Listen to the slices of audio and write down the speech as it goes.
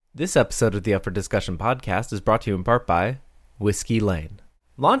This episode of the Up for Discussion podcast is brought to you in part by Whiskey Lane.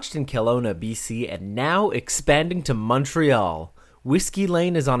 Launched in Kelowna, BC, and now expanding to Montreal, Whiskey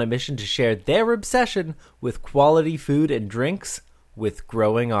Lane is on a mission to share their obsession with quality food and drinks with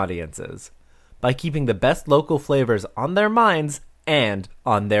growing audiences by keeping the best local flavors on their minds and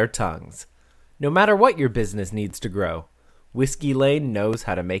on their tongues. No matter what your business needs to grow, Whiskey Lane knows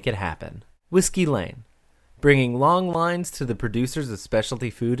how to make it happen. Whiskey Lane, bringing long lines to the producers of specialty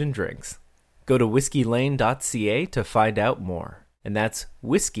food and drinks. Go to whiskeylane.ca to find out more. And that's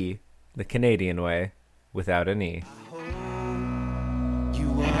whiskey, the Canadian way, without an E. I hope you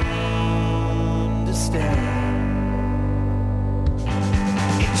understand.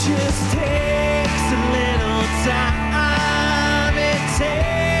 It just takes a little time. It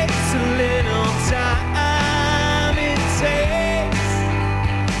takes a little time. It takes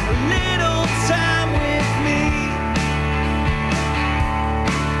a little time with me.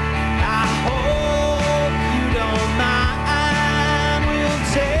 I hope you don't mind. We'll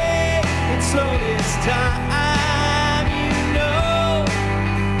take it slow this time. You know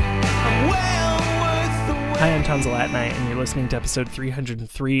I'm well worth the wait. Hi, I'm Tom Zalatni, and you're listening to episode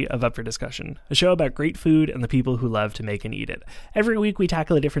 303 of Up for Discussion, a show about great food and the people who love to make and eat it. Every week we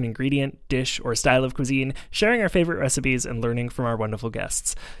tackle a different ingredient, dish, or style of cuisine, sharing our favorite recipes and learning from our wonderful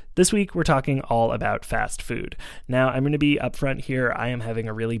guests. This week, we're talking all about fast food. Now, I'm going to be upfront here. I am having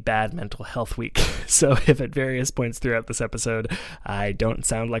a really bad mental health week. So if at various points throughout this episode, I don't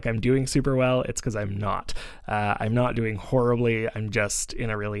sound like I'm doing super well, it's because I'm not. I'm not doing horribly. I'm just in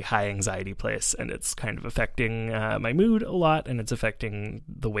a really high anxiety place, and it's kind of affecting my mood a lot, and it's affecting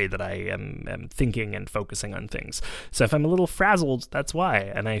the way that I am thinking and focusing on things. So if I'm a little frazzled, that's why.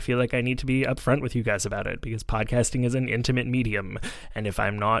 And I feel like I need to be upfront with you guys about it, because podcasting is an intimate medium. And if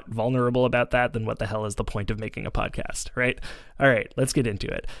I'm not vulnerable about that, then what the hell is the point of making a podcast, right? All right, let's get into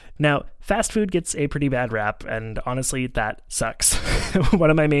it. Now, fast food gets a pretty bad rap, and honestly, that sucks. One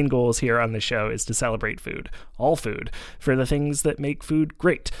of my main goals here on the show is to celebrate food, all food, for the things that make food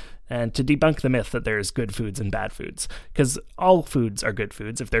great, and to debunk the myth that there's good foods and bad foods, because all foods are good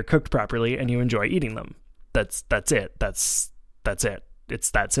foods if they're cooked properly and you enjoy eating them. That's it. That's it.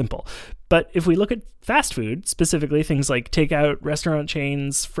 It's that simple. But if we look at fast food, specifically things like takeout, restaurant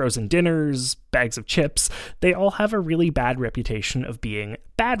chains, frozen dinners, bags of chips, they all have a really bad reputation of being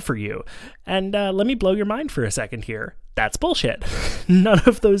bad for you. And let me blow your mind for a second here. That's bullshit. None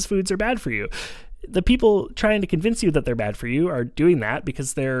of those foods are bad for you. The people trying to convince you that they're bad for you are doing that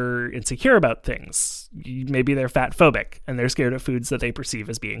because they're insecure about things. Maybe they're fat phobic and they're scared of foods that they perceive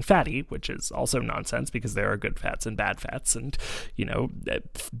as being fatty, which is also nonsense because there are good fats and bad fats. And, you know,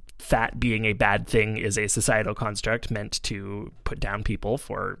 fat being a bad thing is a societal construct meant to put down people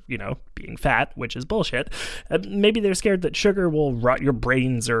for, you know, being fat, which is bullshit. Maybe they're scared that sugar will rot your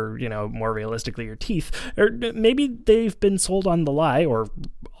brains or, you know, more realistically, your teeth. Or maybe they've been sold on the lie, or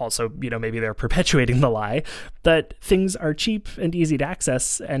also, you know, maybe they're perpetuating the lie that things are cheap and easy to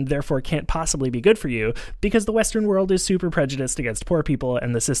access and therefore can't possibly be good for you because the Western world is super prejudiced against poor people,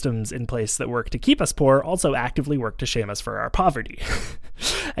 and the systems in place that work to keep us poor also actively work to shame us for our poverty.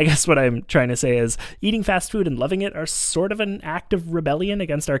 I guess what I'm trying to say is eating fast food and loving it are sort of an act of rebellion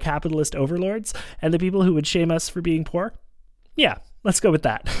against our capitalist overlords and the people who would shame us for being poor. Yeah, let's go with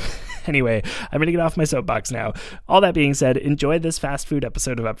that. Anyway, I'm going to get off my soapbox now. All that being said, enjoy this fast food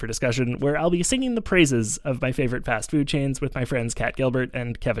episode of Up for Discussion, where I'll be singing the praises of my favorite fast food chains with my friends Kat Gilbert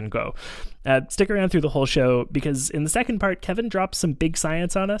and Kevin Go. Stick around through the whole show, because in the second part, Kevin drops some big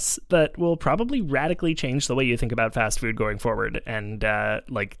science on us that will probably radically change the way you think about fast food going forward, and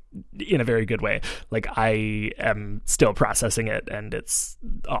like in a very good way. Like, I am still processing it, and it's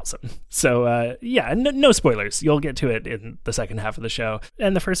awesome. So yeah, no spoilers. You'll get to it in the second half of the show.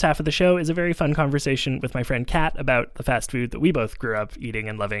 And the first half of the show is a very fun conversation with my friend Kat about the fast food that we both grew up eating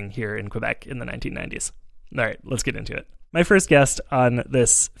and loving here in Quebec in the 1990s. All right, let's get into it. My first guest on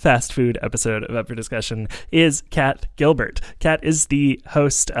this fast food episode of Up for Discussion is Kat Gilbert. Kat is the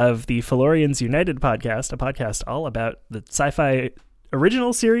host of the Philorians United podcast, a podcast all about the sci-fi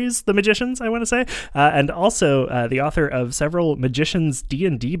original series, The Magicians, I want to say, and also the author of several Magicians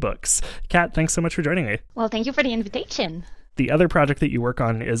D&D books. Kat, thanks so much for joining me. Well, thank you for the invitation. The other project that you work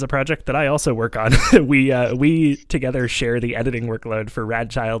on is a project that I also work on. We together share the editing workload for Rad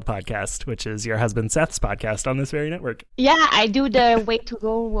Child podcast, which is your husband Seth's podcast on this very network. Yeah, I do the way to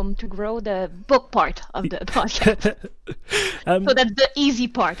go to grow the book part of the podcast. So that's the easy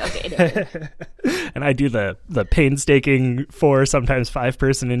part of the editing. And I do the painstaking 4, sometimes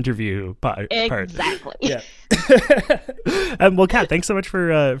 5-person interview part. Exactly. Yeah. Well, Kat, thanks so much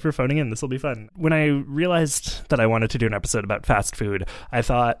for phoning in. This will be fun. When I realized that I wanted to do an episode about fast food, I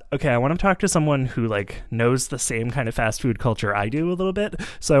thought, okay, I want to talk to someone who like knows the same kind of fast food culture I do a little bit.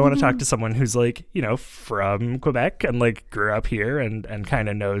 So I want to talk to someone who's like, you know, from Quebec and like grew up here and kind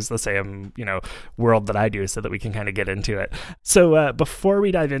of knows the same, you know, world that I do, so that we can kind of get into it. So before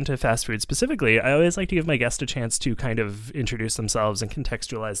we dive into fast food specifically, I always like to give my guests a chance to kind of introduce themselves and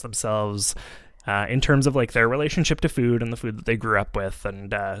contextualize themselves in terms of like their relationship to food and the food that they grew up with,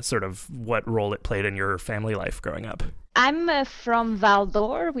 and sort of what role it played in your family life growing up. I'm from Val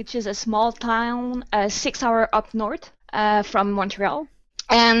d'Or, which is a small town 6 hours up north from Montreal.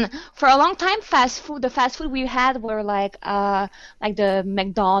 And for a long time, the fast food we had were like the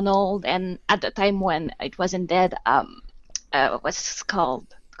McDonald's, and at the time when it wasn't dead, what's it called?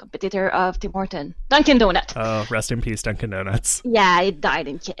 Competitor of Tim Horton, Dunkin' Donut. Oh, rest in peace, Dunkin' Donuts. Yeah, it died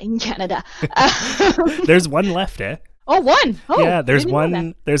in Canada. There's one left, eh? Oh, one. Oh, yeah, there's didn't know that.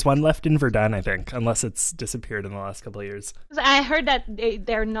 one. There's one left in Verdun, I think, unless it's disappeared in the last couple of years. I heard that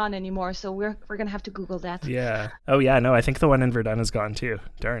they're none anymore, so we're gonna have to Google that. Yeah. Oh, yeah. No, I think the one in Verdun is gone too.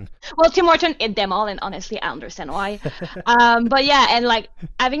 Darn. Well, Tim Horton ate them all, and honestly, I understand why. But yeah, and like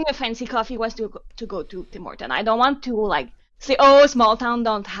having a fancy coffee was to go to Tim Horton. I don't want to like say, oh, small town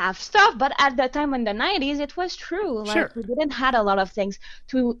don't have stuff, but at the time in the 90s, it was true. Like, Sure. We didn't had a lot of things.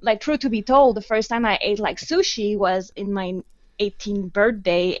 True to be told, the first time I ate like sushi was in my 18th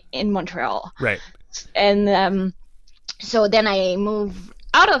birthday in Montreal. Right. And so then I moved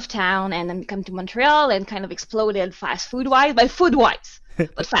out of town and then come to Montreal and kind of exploded fast food wise, but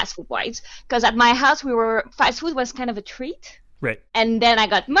fast food wise, because at my house fast food was kind of a treat. Right. And then I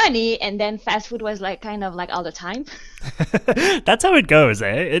got money, and then fast food was like kind of like all the time. That's how it goes,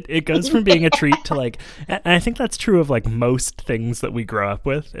 eh? It goes from being a treat to like, and I think that's true of like most things that we grow up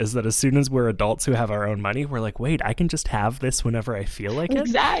with, is that as soon as we're adults who have our own money, we're like, wait, I can just have this whenever I feel like it.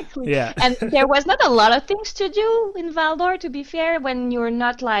 Exactly. Yeah. And there was not a lot of things to do in Val d'Or, to be fair, when you're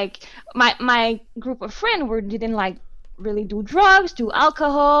not like, my group of friends didn't like really do drugs, do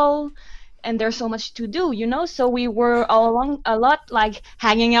alcohol, and there's so much to do, you know? So we were all along a lot like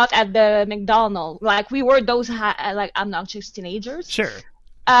hanging out at the McDonald's. Like we were those like obnoxious teenagers. Sure.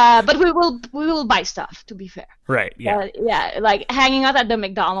 But we will buy stuff, to be fair. Right. Yeah. Yeah, like hanging out at the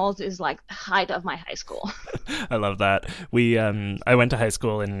McDonald's is like the height of my high school. I love that. I went to high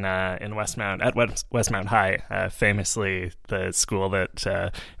school in Westmount, at Westmount High, famously the school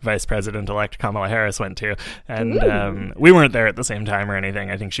that Vice President-elect Kamala Harris went to, and we weren't there at the same time or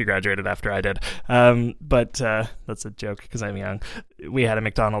anything. I think she graduated after I did. But that's a joke because I'm young. We had a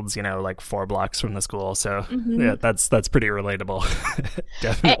McDonald's, you know, like 4 blocks from the school, so yeah, that's pretty relatable.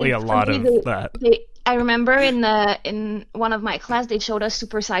 Definitely a lot of that. I remember in one of my class they showed us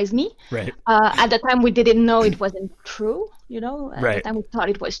Super Size Me. Right. At the time we didn't know it wasn't true, you know. At the time we thought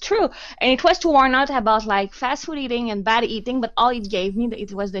it was true, and it was to warn out about like fast food eating and bad eating. But all it gave me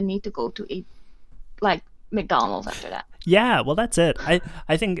it was the need to go to eat like McDonald's after that. Yeah, well, that's it.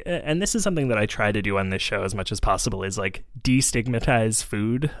 I think, and this is something that I try to do on this show as much as possible, is like destigmatize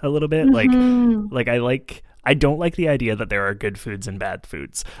food a little bit. I don't like the idea that there are good foods and bad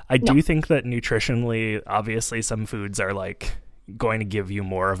foods. I do think that nutritionally, obviously, some foods are like going to give you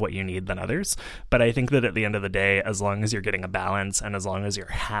more of what you need than others. But I think that at the end of the day, as long as you're getting a balance and as long as you're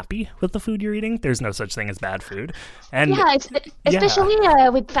happy with the food you're eating, there's no such thing as bad food. And yeah, especially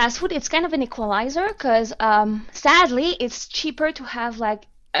with fast food, it's kind of an equalizer because sadly, it's cheaper to have like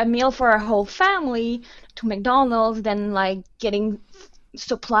a meal for a whole family to McDonald's than like getting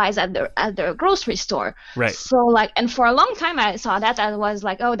supplies at the grocery store. Right. So like, and for a long time I saw that I was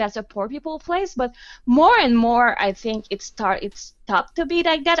like, oh, that's a poor people place. But more and more, I think it's stopped to be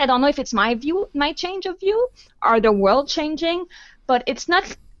like that. I don't know if it's my change of view, or the world changing, but it's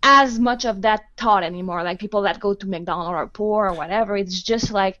not as much of that thought anymore. Like people that go to McDonald's are poor or whatever. It's just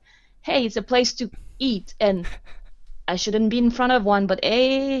like, hey, it's a place to eat, and I shouldn't be in front of one, but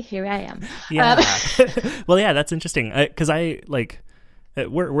hey, here I am. Yeah. Well, yeah, that's interesting because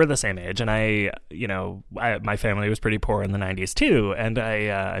we're the same age, and my family was pretty poor in the 90s too, and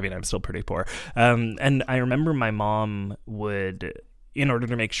I mean I'm still pretty poor, and I remember my mom would, in order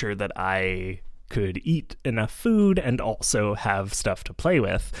to make sure that I could eat enough food and also have stuff to play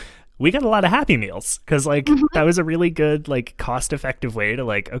with, we got a lot of Happy Meals because that was a really good like cost-effective way to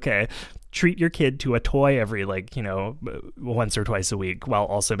like, okay, treat your kid to a toy every once or twice a week while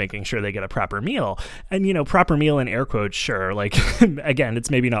also making sure they get a proper meal. And proper meal in air quotes, sure, like again, it's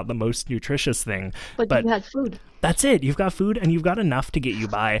maybe not the most nutritious thing, but you had food. That's it. You've got food and you've got enough to get you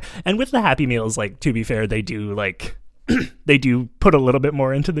by. And with the Happy Meals, like, to be fair, they do they do put a little bit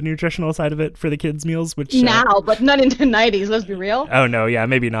more into the nutritional side of it for the kids' meals, which now, but not in the 90s, let's be real. Oh no, yeah,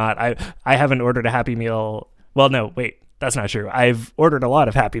 maybe not. I haven't ordered a Happy Meal. Well, no, wait. That's not true. I've ordered a lot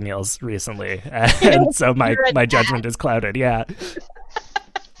of Happy Meals recently, and so my judgment is clouded. Yeah,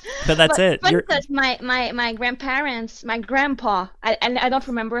 but that's it. But because my grandparents, my grandpa, I don't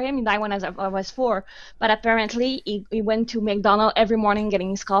remember him. He died when I was 4. But apparently he went to McDonald's every morning getting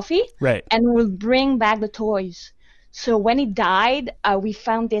his coffee, right? And would bring back the toys. So when he died, we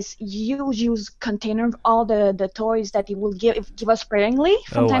found this huge container of all the toys that he would give us sparingly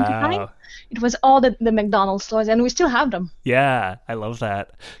from time to time. It was all the McDonald's toys, and we still have them. Yeah, I love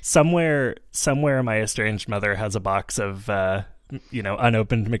that. Somewhere, my estranged mother has a box of,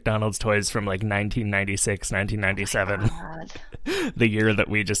 unopened McDonald's toys from like 1996, 1997, the year that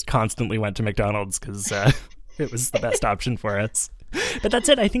we just constantly went to McDonald's because it was the best option for us. But that's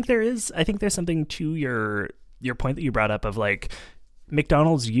it. I think there's something to your point that you brought up of like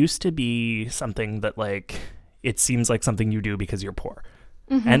McDonald's used to be something that like it seems like something you do because you're poor.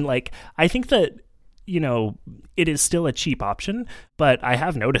 Mm-hmm. And like I think that it is still a cheap option, but I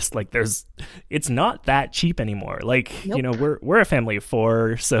have noticed like it's not that cheap anymore. Like, nope. We're a family of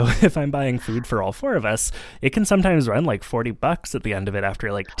 4, so if I'm buying food for all 4 of us, it can sometimes run like $40 at the end of it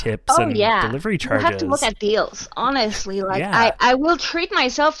after like tips and delivery charges. You have to look at deals, honestly. Like I will treat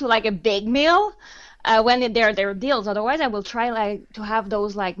myself to like a big meal when there are deals. Otherwise, I will try like to have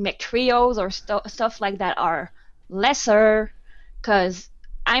those like McTrios or stuff like that are lesser, because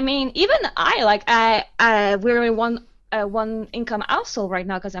I mean, even we're in one income household right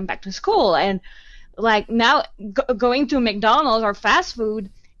now because I'm back to school, and like now going to McDonald's or fast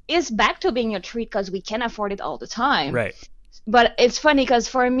food is back to being a treat because we can afford it all the time. Right. But it's funny because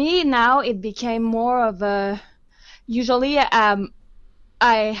for me now it became more of a usually I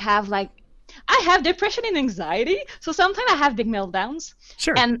have depression and anxiety, so sometimes I have big meltdowns.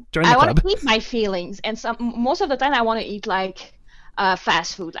 Sure. And I want to eat my feelings, and most of the time I want to eat like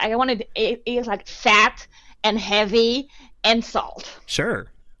fast food. I want to eat like fat and heavy and salt. Sure.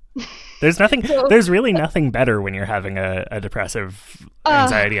 There's really nothing better when you're having a depressive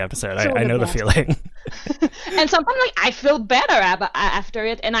anxiety episode. I know the feeling. And sometimes like I feel better after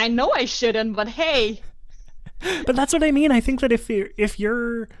it, and I know I shouldn't, but hey. But that's what I mean. I think that if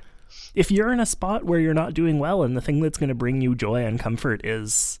you're in a spot where you're not doing well and the thing that's going to bring you joy and comfort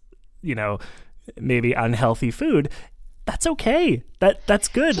is, maybe unhealthy food, that's okay. That's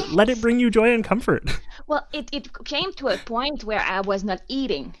good. Yes. Let it bring you joy and comfort. Well, it came to a point where I was not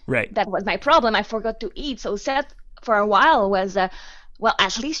eating. Right. That was my problem. I forgot to eat. So said for a while was, well,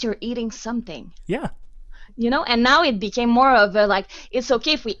 at least you're eating something. Yeah. And now it became more of a like, it's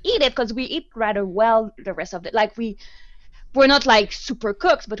okay if we eat it because we eat rather well the rest of it. Like we're not like super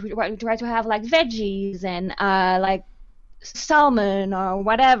cooked, but we try to have like veggies and like salmon or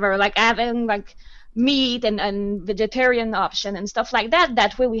whatever, like having like meat and vegetarian option and stuff like that.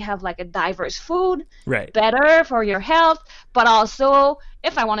 That way we have like a diverse food, right? Better for your health, but also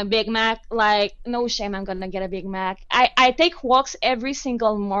if I want a Big Mac, like no shame, I'm gonna get a Big Mac. I take walks every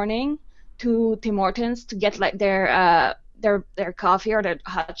single morning to Tim Hortons to get like their coffee or their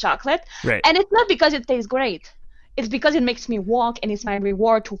hot chocolate, right? And it's not because it tastes great. It's because it makes me walk, and it's my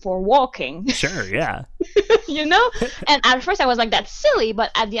reward for walking. Sure, yeah. And at first I was like, that's silly,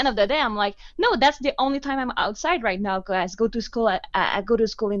 but at the end of the day, I'm like, no, that's the only time I'm outside right now, because I go to school. I go to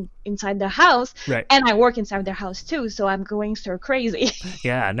school inside the house, right? And I work inside the house too, so I'm going stir crazy.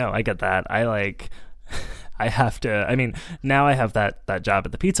 Yeah, no, I get that. I have to. I mean, now I have that job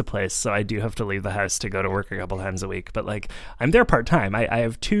at the pizza place, so I do have to leave the house to go to work a couple times a week. But like, I'm there part time. I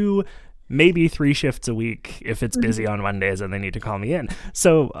have 2. Maybe 3 shifts a week if it's busy on Mondays and they need to call me in.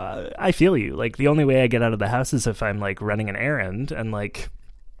 So I feel you. Like the only way I get out of the house is if I'm like running an errand, and like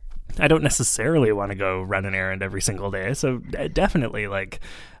I don't necessarily want to go run an errand every single day. So definitely like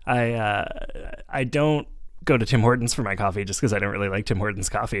I don't go to Tim Hortons for my coffee just because I don't really like Tim Hortons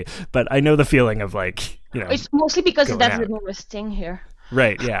coffee. But I know the feeling of like, It's mostly because that's the newest thing here.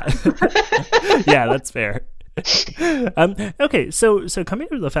 Right, yeah. Yeah, that's fair. Okay, so coming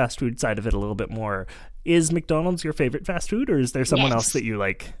to the fast food side of it a little bit more, is McDonald's your favorite fast food, or is there someone else that you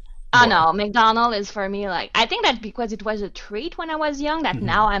like? Oh no, McDonald's is for me like, I think that because it was a treat when I was young, that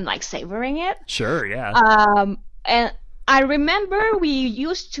now I'm like savoring it. Sure, yeah. And I remember we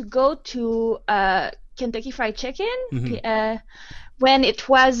used to go to Kentucky Fried Chicken when it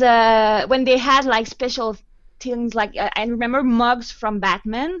was when they had like special things, like I remember mugs from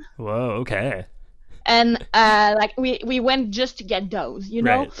Batman, Whoa, okay. and like we went just to get those, you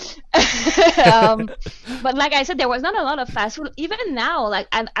know. But like I said, there was not a lot of fast food. Even now, like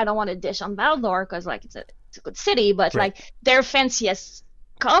I don't want to dish on Val-d'Or because like it's a good city, but like their fanciest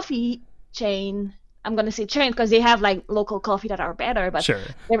coffee chain, I'm gonna say chain because they have like local coffee that are better, but Sure.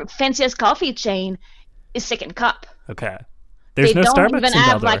 their fanciest coffee chain is Second Cup. Okay. There's They no don't Starbucks even in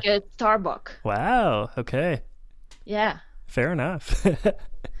have Val-d'Or. like a Starbucks. Wow. Okay. Yeah. Fair enough.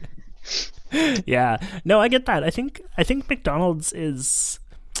 Yeah. No, I get that. I think McDonald's is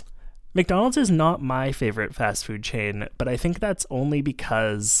not my favorite fast food chain, but I think that's only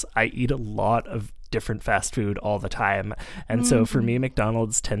because I eat a lot of different fast food all the time. And so for me,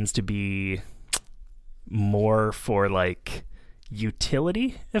 McDonald's tends to be more for like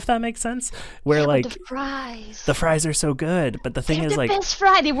utility, if that makes sense, where like the the fries are so good, but the thing they're is the like best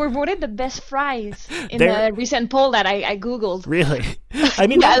fry. They were voted the best fries in They're- the recent poll that I googled. really, I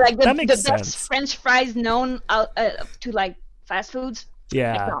mean, Yeah, that, like the that makes best sense. French fries known to like fast foods.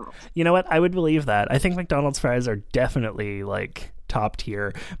 Yeah. McDonald's. You know what? I would believe that. I think McDonald's fries are definitely like top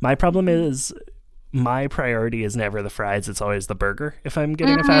tier. My problem is my priority is never the fries. It's always the burger if I'm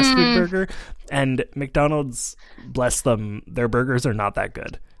getting a fast food burger. And McDonald's, bless them, their burgers are not that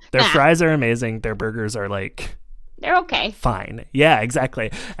good. Their fries are amazing. Their burgers are like They're okay. fine. Yeah,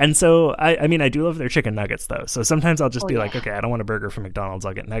 exactly. And so, I mean, I do love their chicken nuggets though. So sometimes I'll just be like, okay, I don't want a burger from McDonald's.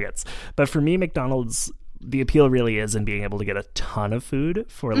 I'll get nuggets. But for me, McDonald's, the appeal really is in being able to get a ton of food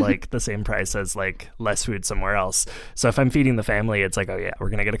for like the same price as like less food somewhere else. So if I'm feeding the family, it's like, oh yeah, we're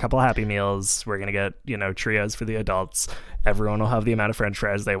going to get a couple of Happy Meals. We're going to get, you know, trios for the adults. Everyone will have the amount of French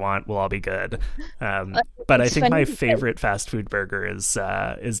fries they want. We'll all be good. But I It's think my funny because- favorite fast food burger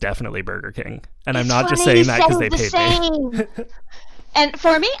is definitely Burger King. And I'm It's not just funny saying you that because said they the paid me. same. And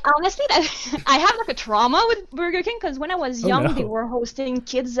for me, honestly, I have like a trauma with Burger King because when I was young, no. they were hosting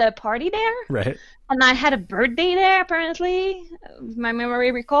kids' party there, Right. and I had a birthday there. Apparently, my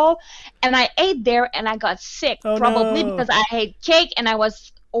memory recall, and I ate there and I got sick, Oh, probably no. because I ate cake and I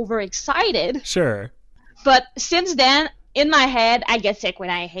was overexcited. Sure. But since then, in my head, I get sick when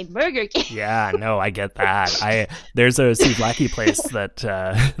I hate Burger King. Yeah, no, I get that. There's a souvlaki place that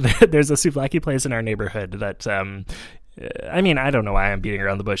there's a souvlaki place in our neighborhood that I mean, I don't know why I'm beating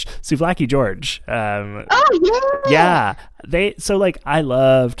around the bush. Souvlaki George. Oh Yeah, I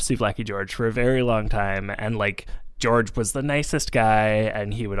loved Souvlaki George for a very long time, and like George was the nicest guy,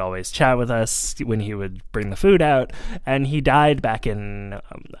 and he would always chat with us when he would bring the food out. And he died back in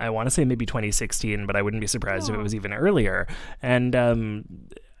I want to say maybe 2016, but I wouldn't be surprised if it was even earlier. And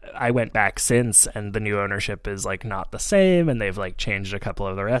I went back since, and the new ownership is like not the same, and they've like changed a couple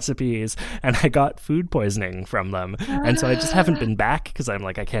of the recipes, and I got food poisoning from them, and so I just haven't been back because I'm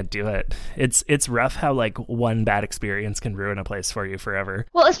like, I can't do it. It's rough how like one bad experience can ruin a place for you forever.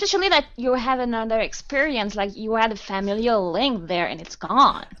 Well, especially that you have another experience, like you had a familial link there and it's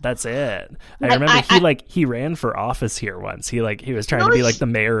gone. That's it. I Like, remember he ran for office here once. He was trying to be like the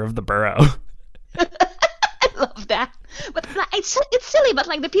mayor of the borough. I love that. But like, it's silly, but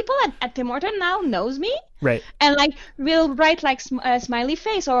like the people at Tim Hortons now knows me Right. and like will write like a smiley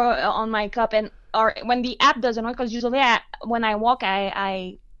face or on my cup, and or when the app doesn't work, because usually when I walk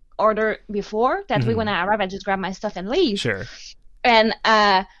I order before that way. When I arrive I just grab my stuff and leave. Sure. And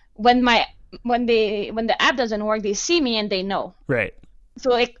when the app doesn't work, they see me and they know. Right. So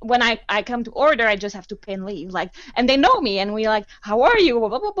like when I come to order, I just have to pay and leave, like, and they know me, and we like, how are you, blah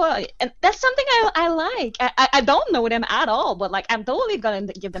blah blah, blah. And that's something I like. I don't know them at all, but like I'm totally gonna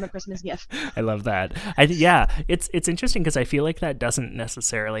give them a Christmas gift. I love that. It's interesting because I feel like that doesn't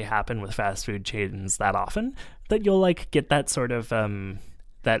necessarily happen with fast food chains that often, that you'll like get that sort of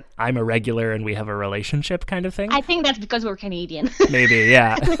that I'm a regular and we have a relationship kind of thing. I think that's because we're Canadian. Maybe,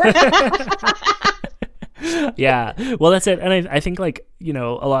 yeah. Yeah. Well, that's it. And I think like, you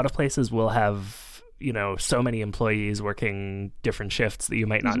know, a lot of places will have, you know, so many employees working different shifts that you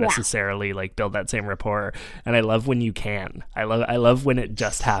might not necessarily like build that same rapport. And I love when you can. I love when it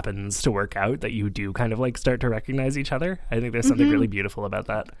just happens to work out, that you do kind of like start to recognize each other. I think there's something really beautiful about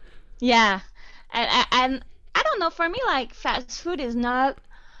that. Yeah, and I don't know. For me, like fast food is not.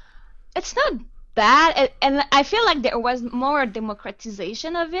 It's not bad, and I feel like there was more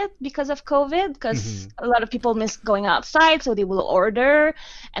democratization of it because of COVID, because a lot of people miss going outside, so they will order,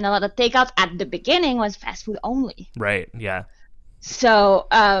 and a lot of takeout at the beginning was fast food only. Right. Yeah. So,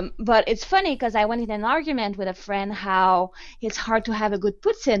 but it's funny because I went in an argument with a friend how it's hard to have a good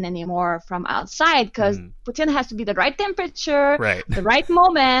poutine anymore from outside, because poutine has to be the right temperature, Right. the right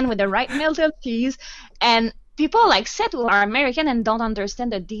moment, with the right melted cheese, and people like Seth who are American and don't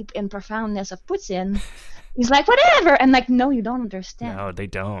understand the deep and profoundness of Putin. He's like, whatever. And like, no, you don't understand. No, they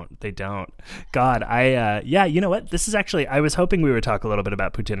don't. They don't. God, yeah, you know what? This is actually, I was hoping we would talk a little bit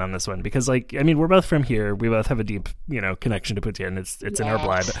about Putin on this one because, like, I mean, we're both from here. We both have a deep, connection to Putin. It's in our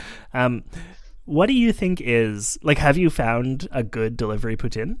blood. What do you think is, like, have you found a good delivery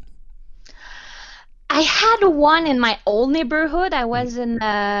Putin? I had one in my old neighborhood. I was when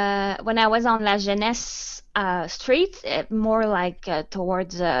I was on La Jeunesse Street, more like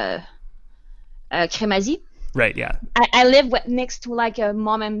towards Crémazie. Right, yeah. I live next to like a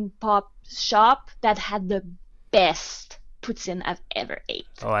mom and pop shop that had the best poutine I've ever ate.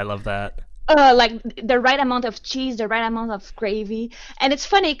 Oh, I love that. Like the right amount of cheese, the right amount of gravy. And it's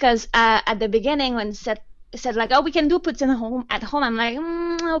funny because at the beginning when said like, oh, we can do poutine at home, I'm like,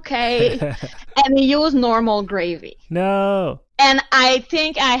 okay. And he used normal gravy. No. And I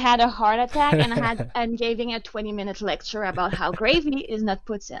think I had a heart attack and giving a 20-minute lecture about how gravy is not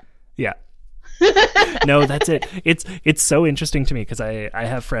poutine. Yeah. No, that's it. It's so interesting to me because I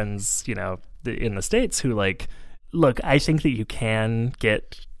have friends, in the States who like, look, I think that you can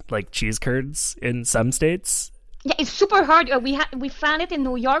get like cheese curds in some states. Yeah, it's super hard. We found it in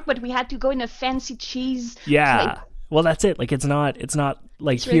New York, but we had to go in a fancy cheese. Yeah. place. Well, that's it. Like it's not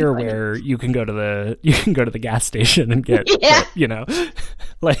like It's here really funny. where you can go to the gas station and get Yeah.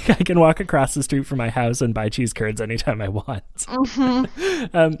 like I can walk across the street from my house and buy cheese curds anytime I want.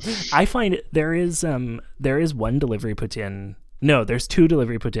 I find there is one delivery poutine. No, there's two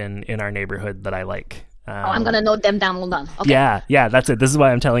delivery poutine in our neighborhood that I like. I'm gonna note them down. Hold on. Okay. Yeah, that's it. This is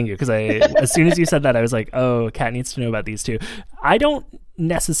why I'm telling you because as soon as you said that, I was like, oh, Kat needs to know about these two. I don't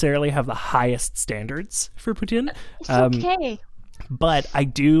necessarily have the highest standards for poutine, It's okay. but I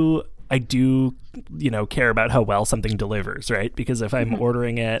do care about how well something delivers, right? Because if I'm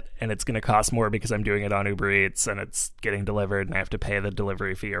ordering it and it's going to cost more because I'm doing it on Uber Eats and it's getting delivered and I have to pay the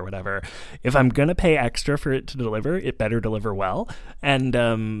delivery fee or whatever, if I'm going to pay extra for it to deliver, it better deliver well.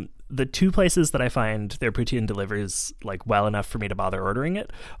 And the two places that I find their poutine delivers like well enough for me to bother ordering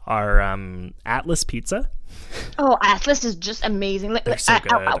it are Atlas Pizza. Oh, Atlas is just amazing. They're so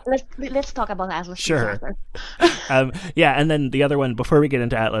good. Let's talk about Atlas. Sure. Yeah, and then the other one, before we get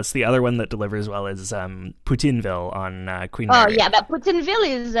into Atlas, the other one that delivers well is Poutineville on Queen Oh Mary. yeah, but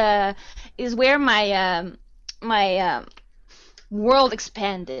Poutineville is where my world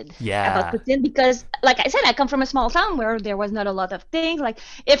expanded Yeah. about poutine because, like I said, I come from a small town where there was not a lot of things. Like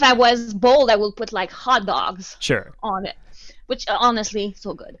if I was bold, I would put like hot dogs Sure. on it, which honestly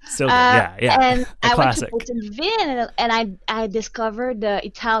so good. So good. Yeah. And A I classic. went to Poutineville and I discovered the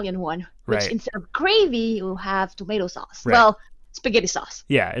Italian one, which Right. instead of gravy you have tomato sauce. Right. Well, spaghetti sauce.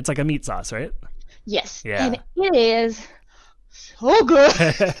 Yeah, it's like a meat sauce, right? Yes. Yeah. And it is so good.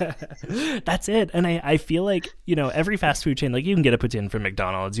 That's it. And I feel like, every fast food chain, like you can get a poutine from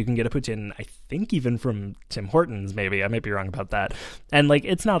McDonald's, you can get a poutine, I think even from Tim Hortons, maybe. I might be wrong about that. And like,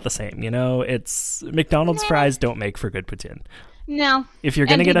 it's not the same, it's McDonald's fries don't make for good poutine. No. If you're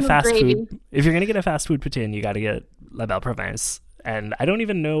going to And get a they do fast gravy. food, if you're going to get a fast food poutine, you got to get La Belle Province. And I don't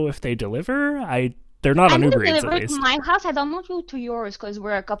even know if they deliver. They're not I on think Uber they Eats at deliver it least. to my house. I don't know to yours because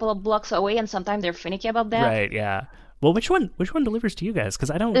we're a couple of blocks away, and sometimes they're finicky about that. Right, yeah. Well, which one delivers to you guys? Because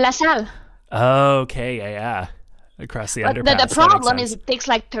I don't. La Salle. Okay, yeah. Across the But underpass. the that problem makes is sense. it takes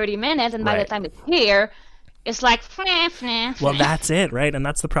like 30 minutes, and by Right. the time it's here, it's like fnah. Well, that's it, right? And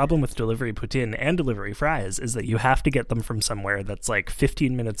that's the problem with delivery poutine and delivery fries is that you have to get them from somewhere that's like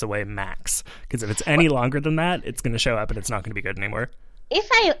 15 minutes away max. Because if it's any longer than that, it's going to show up and it's not going to be good anymore. If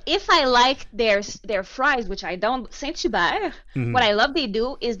I like their fries, which I don't, Saint Hubert, Mm-hmm. what I love they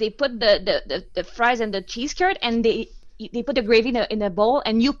do is they put the fries and the cheese curd, and they put the gravy in a bowl,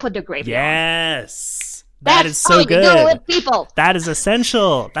 and you put the gravy on. Yes. That's That is so how you good. do it, people. That is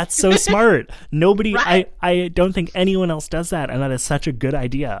essential. That's so smart. Nobody, Right. I don't think anyone else does that. And that is such a good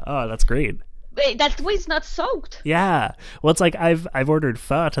idea. Oh, that's great. That way it's not soaked. Yeah. Well, it's like I've ordered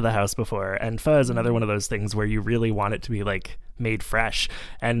pho to the house before, and pho is another one of those things where you really want it to be like made fresh.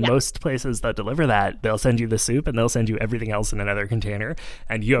 And most places that deliver that, they'll send you the soup and they'll send you everything else in another container,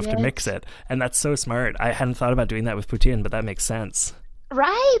 and you have to mix it. And that's so smart. I hadn't thought about doing that with poutine, but that makes sense.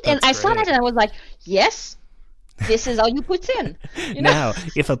 Right. And That's I saw great. that and I was like, yes, this is how you put in. You know? Now,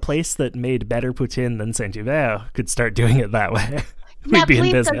 if a place that made better poutine than Saint Hubert could start doing it that way, we'd Yeah, be in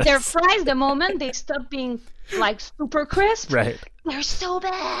please, 'cause business. their fries, the moment they stop being like super crisp, Right. they're so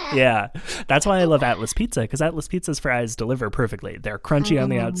bad. Yeah, that's why I love Atlas Pizza, because Atlas Pizza's fries deliver perfectly. They're crunchy on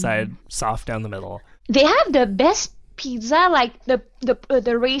the outside, soft down the middle. They have the best pizza, like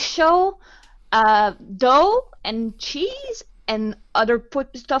the ratio dough and cheese and other put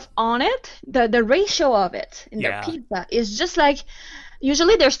stuff on it, the ratio of it in Yeah. their pizza is just like,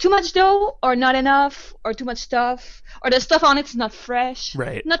 usually there's too much dough or not enough or too much stuff or the stuff on it's not fresh.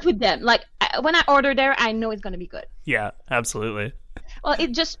 Right. Not with them. Like when I order there, I know it's gonna be good. Yeah, absolutely. Well,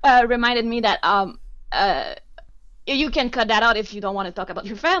 it just reminded me that you can cut that out if you don't want to talk about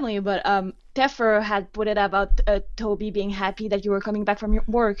your family, but Teffer had put it about Toby being happy that you were coming back from your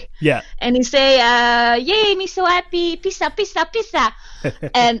work. Yeah. And he say, yay, me so happy, pizza, pizza, pizza.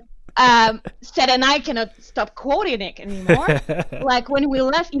 And Seth and I cannot stop quoting it anymore. Like when he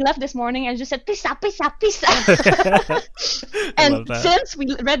left this morning and just said, pizza, pizza, pizza. And love that. since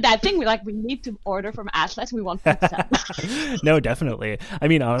we read that thing, we need to order from Atlas. We want pizza. No, definitely. I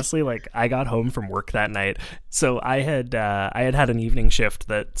mean, honestly, like I got home from work that night, so I had an evening shift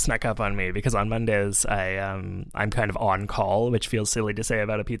that snuck up on me because on Mondays I'm kind of on call, which feels silly to say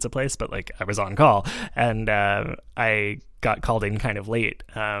about a pizza place, but like I was on call and I got called in kind of late.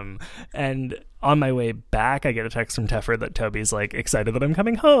 And on my way back, I get a text from Teffer that Toby's like excited that I'm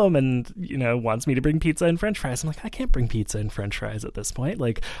coming home and, you know, wants me to bring pizza and French fries. I'm like, I can't bring pizza and French fries at this point.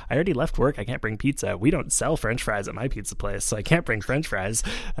 Like, I already left work. I can't bring pizza. We don't sell French fries at my pizza place, so I can't bring French fries.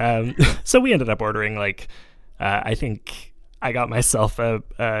 So we ended up ordering like, I think I got myself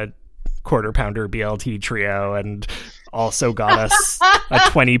a quarter pounder BLT trio and also got us a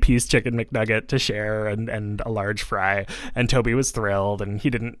 20-piece chicken McNugget to share and a large fry. And Toby was thrilled, and he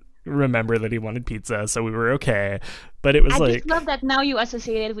didn't remember that he wanted pizza, so we were okay. But it was I like, just love that now you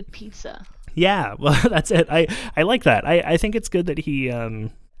associate it with pizza. yeah, well, that's it. I like that. I think it's good that he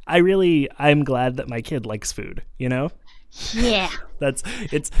I'm glad that my kid likes food, you know? Yeah.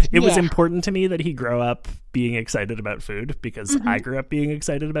 It was Yeah. important to me that he grow up being excited about food because I grew up being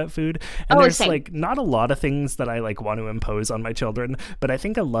excited about food. And Oh, there's same. like not a lot of things that I like want to impose on my children, but I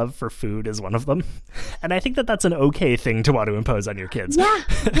think a love for food is one of them. And I think that that's an okay thing to want to impose on your kids.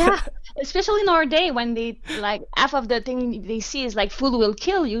 Yeah. Especially in our day when they like half of the thing they see is like food will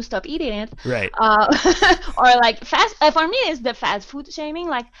kill you, stop eating it. Right. Or like fast. For me, it's the fast food shaming.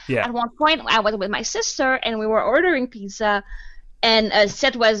 Like Yeah. at one point, I was with my sister and we were ordering pizza, and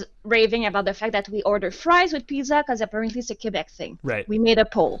Seth was raving about the fact that we order fries with pizza because apparently it's a Quebec thing. Right. We made a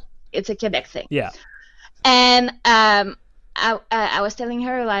poll. It's a Quebec thing. Yeah. And I was telling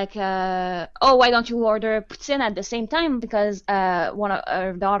her like, oh, why don't you order poutine at the same time? Because one of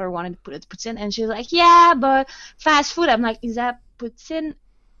her daughter wanted to put it poutine, and she was like, yeah, but fast food. I'm like, is that poutine?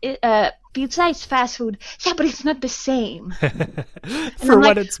 Pizza is fast food. Yeah, but it's not the same. For I'm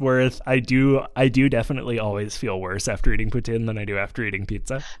what like- it's worth, I do definitely always feel worse after eating poutine than I do after eating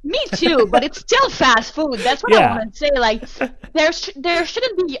pizza. Me too, but it's still fast food. That's what Yeah. I want to say. Like, there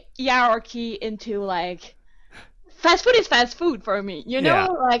shouldn't be hierarchy into like. Fast food is fast food for me, you know. Yeah.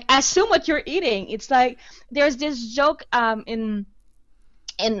 Like, assume what you're eating. It's like there's this joke in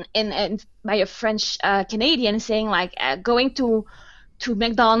by a French Canadian saying like going to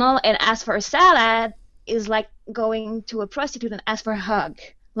McDonald's and ask for a salad is like going to a prostitute and ask for a hug.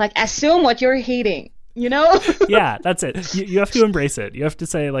 Like, assume what you're eating, you know. Yeah, that's it. You have to embrace it. You have to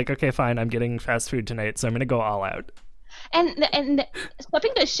say like, okay, fine, I'm getting fast food tonight, so I'm gonna go all out. And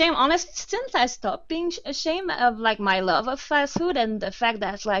stopping the shame, honestly, since I stopped being ashamed of like my love of fast food and the fact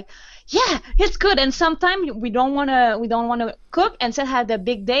that like, yeah, it's good, and sometimes we don't wanna cook and still have the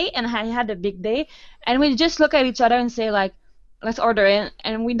big day, and I had a big day, and we just look at each other and say like, let's order it,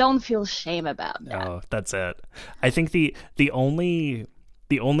 and we don't feel shame about that. Oh, that's it. I think the only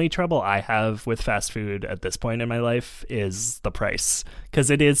trouble I have with fast food at this point in my life is the price, because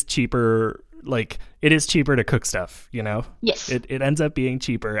it is cheaper. Like, it is cheaper to cook stuff, you know? Yes. It ends up being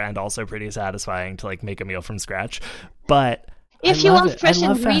cheaper and also pretty satisfying to like make a meal from scratch. But If I you love want it. fresh I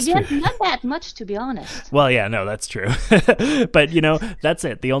love fast ingredients, food. not that much, to be honest. Well, yeah, no, that's true. But you know, that's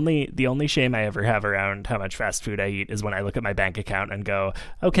it. The only shame I ever have around how much fast food I eat is when I look at my bank account and go,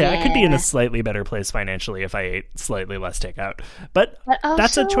 okay, I could be in Yeah. a slightly better place financially if I ate slightly less takeout. But But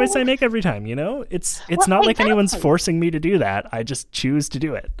that's a also- choice I make every time, you know? It's Well, not like anyone's exactly. forcing me to do that. I just choose to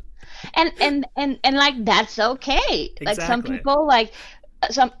do it. And like that's okay. Like some Exactly. people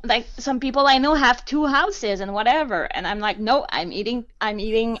some people I know have 2 houses and whatever, and I'm like, no, I'm eating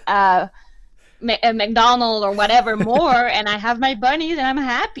a McDonald's or whatever more, and I have my bunnies and I'm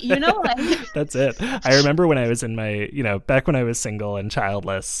happy, you know. Like, That's it. I remember when I was in my, back when I was single and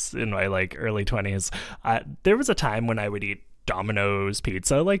childless in my like early 20s, there was a time when I would eat Domino's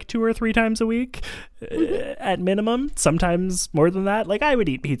pizza like 2 or 3 times a week at minimum, sometimes more than that. Like, I would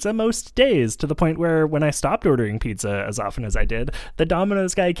eat pizza most days, to the point where when I stopped ordering pizza as often as I did, the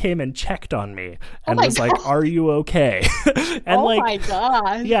Domino's guy came and checked on me and my was like, God. are you okay? And oh like, my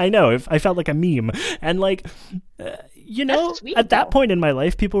god. yeah, I know. I felt like a meme. And like, You know, That's sweet, at that though. point in my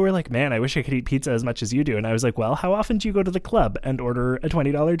life, people were like, man, I wish I could eat pizza as much as you do. And I was like, well, how often do you go to the club and order a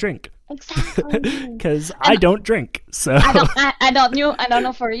 $20 drink? Exactly. Because I don't drink. So I don't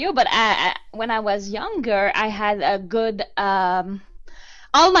know for you, but when I was younger, I had a good.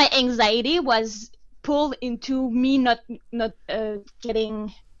 All my anxiety was pulled into me not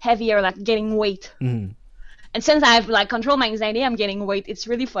getting heavier, like getting weight. Mhm. And since I've like controlled my anxiety, I'm getting weight. It's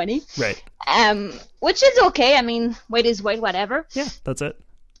really funny. Right. Which is okay. I mean, weight is weight, whatever. Yeah, that's it.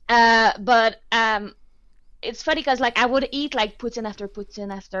 But it's funny because like I would eat like poutine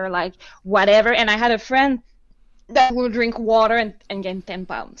after like whatever, and I had a friend that would drink water and gain 10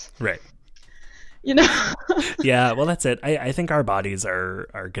 pounds. Right. You know. Yeah, well, that's it. I think our bodies are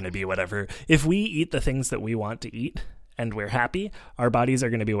going to be whatever. If we eat the things that we want to eat and we're happy, our bodies are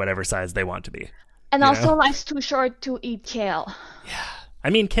going to be whatever size they want to be. And You also, know? life's too short to eat kale. I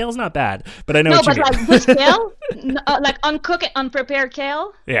mean, kale's not bad, but I know No, what you but mean. like this kale, like uncooked, unprepared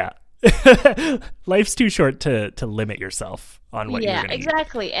kale. Yeah. Life's too short to limit yourself on what you're Yeah, going to eat.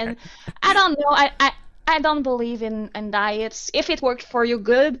 exactly. And I don't know. I don't believe in diets. If it worked for you,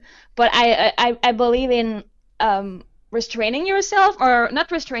 good. But I believe in restraining yourself, or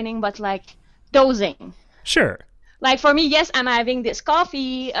not restraining, but like dosing. Sure. Like for me, yes, I'm having this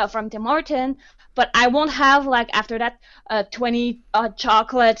coffee from Tim Hortons, but I won't have like after that 20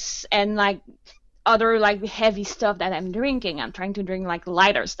 chocolates and like other like heavy stuff that I'm drinking. I'm trying to drink like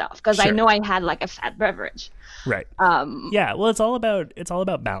lighter stuff because I Sure. know I had like a fat beverage. Right. Yeah, well, it's all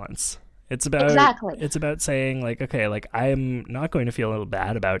about balance. It's about Exactly. It's about saying like, okay, like I'm not going to feel a little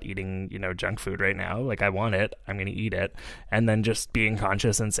bad about eating, junk food right now. Like I want it, I'm going to eat it, and then just being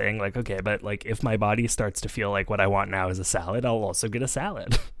conscious and saying like, okay, but like if my body starts to feel like what I want now is a salad, I'll also get a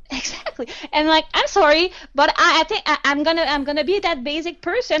salad. Exactly. And like I'm sorry, but I think I'm gonna be that basic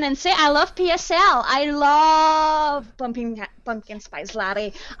person and say I love PSL. I love pumpkin spice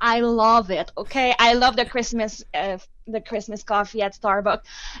latte. I love it. Okay. I love the Christmas coffee at Starbucks,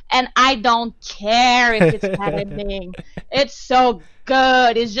 and I don't care if it's fattening. It's so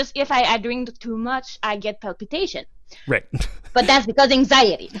good. It's just if I drink too much, I get palpitation. Right. But that's because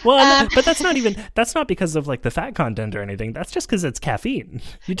anxiety. Well, but that's not because of like the fat content or anything. That's just because it's caffeine.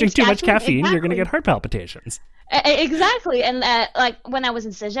 You drink too much caffeine, you're going to Exactly. get heart palpitations. Exactly, and like when I was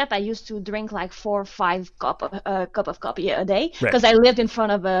in Cégep, I used to drink like 4 or 5 cup of coffee a day because I lived in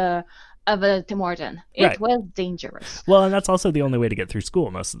front of a Tim Hortons. It Right. was dangerous. Well, and that's also the only way to get through school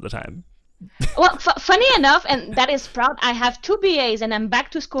most of the time. Well, funny enough, and that is proud. I have 2 BAs, and I'm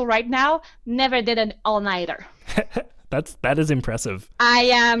back to school right now. Never did an all-nighter. That is impressive. I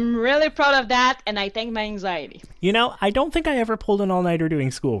am really proud of that, and I thank my anxiety. I don't think I ever pulled an all-nighter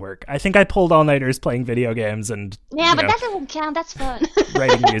doing schoolwork. I think I pulled all-nighters playing video games and Yeah, but that doesn't count. That's fun.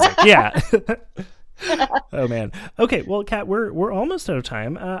 writing music. Yeah. Oh man. Okay. Well, Kat, we're almost out of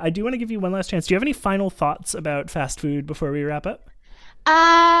time. I do want to give you one last chance. Do you have any final thoughts about fast food before we wrap up?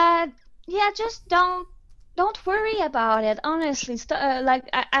 Yeah, just don't worry about it. Honestly, like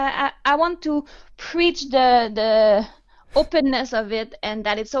I want to preach the openness of it, and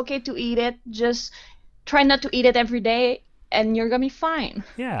that it's okay to eat it. Just try not to eat it every day, and you're gonna be fine.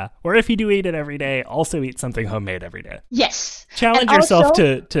 Yeah. Or if you do eat it every day, also eat something homemade every day. Yes. Challenge And yourself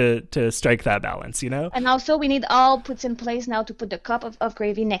also- to strike that balance. And also, we need all puts in place now to put the cup of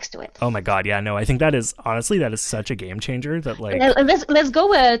gravy next to it. Oh my God. Yeah. No. I think that is such a game changer that like. Let's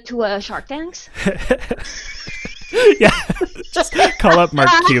go to Shark Tanks. Yeah. Just call up Mark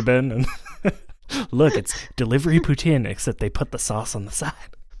Cuban and look, it's delivery poutine, except they put the sauce on the side.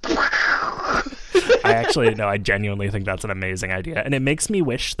 I genuinely think that's an amazing idea. And it makes me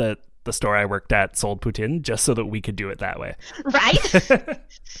wish that the store I worked at sold poutine just so that we could do it that way. Right?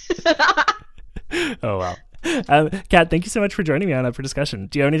 Oh, well. Kat, thank you so much for joining me on Up for Discussion.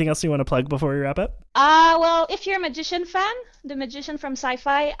 Do you have anything else you want to plug before we wrap up? Well, if you're a magician fan, The Magician from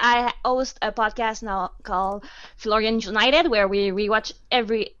Sci-Fi, I host a podcast now called Florian's United, where we rewatch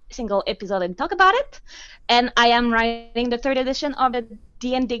every single episode and talk about it. And I am writing the 3rd edition of the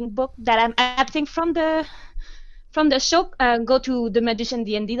D&D book that I'm adapting from the show. Go to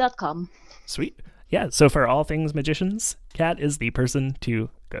themagiciandnd.com. Sweet. Yeah, so for all things magicians, Kat is the person to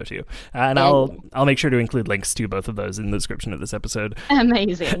go to. And Yeah. I'll make sure to include links to both of those in the description of this episode.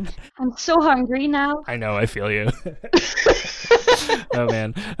 Amazing. I'm so hungry now. I know, I feel you. Oh,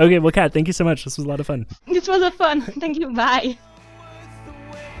 man. Okay, well, Kat, thank you so much. This was a lot of fun. This was a fun. Thank you. Bye.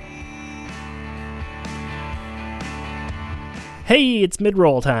 Hey, it's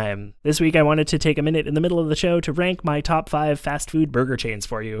mid-roll time. This week I wanted to take a minute in the middle of the show to rank my top 5 fast food burger chains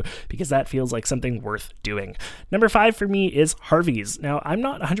for you, because that feels like something worth doing. Number 5 for me is Harvey's. Now, I'm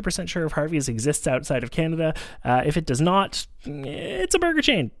not 100% sure if Harvey's exists outside of Canada. If it does not, it's a burger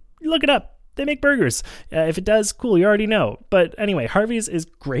chain. Look it up. They make burgers. If it does, cool, you already know. But anyway, Harvey's is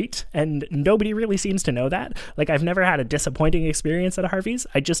great, and nobody really seems to know that. Like, I've never had a disappointing experience at a Harvey's.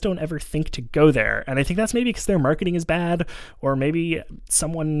 I just don't ever think to go there. And I think that's maybe because their marketing is bad, or maybe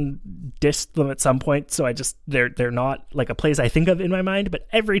someone dissed them at some point, so they're not like a place I think of in my mind. But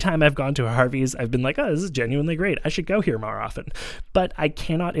every time I've gone to a Harvey's, I've been like, oh, this is genuinely great. I should go here more often. But I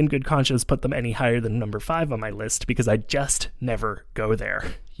cannot in good conscience put them any higher than number 5 on my list, because I just never go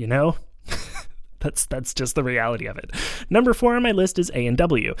there, you know? That's just the reality of it. Number 4 on my list is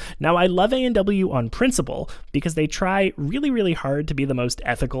A&W. Now, I love A&W on principle because they try really, really hard to be the most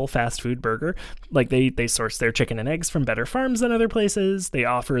ethical fast food burger. Like, they source their chicken and eggs from better farms than other places. They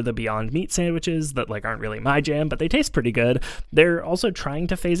offer the Beyond Meat sandwiches that, like, aren't really my jam, but they taste pretty good. They're also trying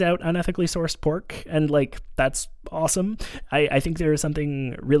to phase out unethically sourced pork, and, like, that's awesome. I think there is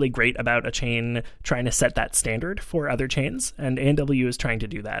something really great about a chain trying to set that standard for other chains, and A&W is trying to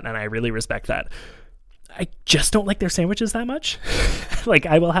do that, and I really respect that. I just don't like their sandwiches that much. Like,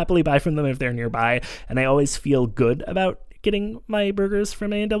 I will happily buy from them if they're nearby, and I always feel good about getting my burgers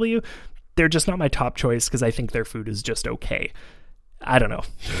from A&W. They're just not my top choice because I think their food is just okay. I don't know.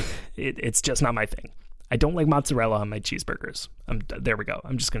 It's just not my thing. I don't like mozzarella on my cheeseburgers. There we go.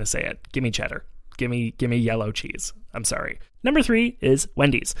 I'm just going to say it. Give me cheddar. Give me yellow cheese. I'm sorry. Number 3 is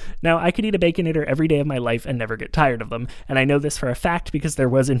Wendy's. Now, I could eat a Baconator every day of my life and never get tired of them, and I know this for a fact because there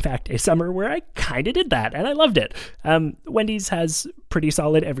was, in fact, a summer where I kind of did that, and I loved it. Wendy's has pretty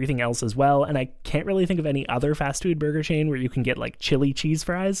solid everything else as well, and I can't really think of any other fast food burger chain where you can get, like, chili cheese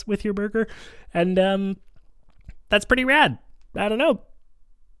fries with your burger, and that's pretty rad. I don't know.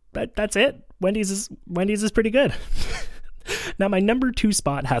 That's it. Wendy's is pretty good. Now, my number 2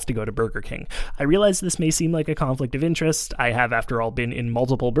 spot has to go to Burger King. I realize this may seem like a conflict of interest. I have, after all, been in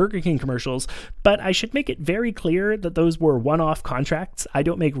multiple Burger King commercials, but I should make it very clear that those were one-off contracts. I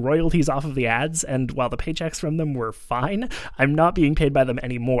don't make royalties off of the ads, and while the paychecks from them were fine, I'm not being paid by them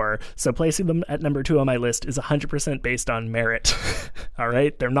anymore, so placing them at number 2 on my list is 100% based on merit. All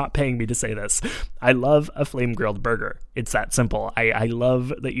right? They're not paying me to say this. I love a flame-grilled burger. It's that simple. I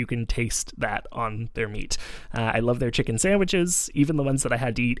love that you can taste that on their meat. I love their chicken sandwiches, even the ones that I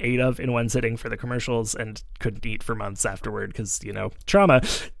had to eat 8 of in one sitting for the commercials and couldn't eat for months afterward because, you know, trauma,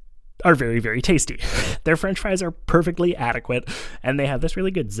 are very, very tasty. Their french fries are perfectly adequate, and they have this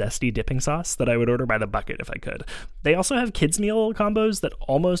really good zesty dipping sauce that I would order by the bucket if I could. They also have kids meal combos that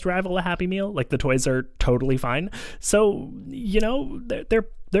almost rival a Happy Meal. Like, the toys are totally fine. So, you know,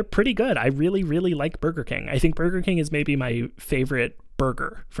 they're pretty good. I really, really like Burger King. I think Burger King is maybe my favorite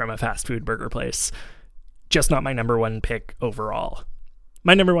burger from a fast food burger place. Just not my number 1 pick overall.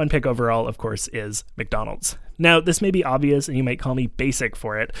 My number 1 pick overall, of course, is McDonald's. Now, this may be obvious, and you might call me basic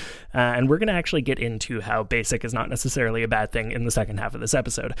for it, and we're going to actually get into how basic is not necessarily a bad thing in the second half of this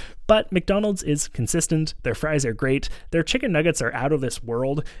episode. But McDonald's is consistent, their fries are great, their chicken nuggets are out of this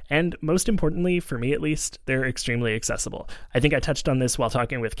world, and most importantly, for me at least, they're extremely accessible. I think I touched on this while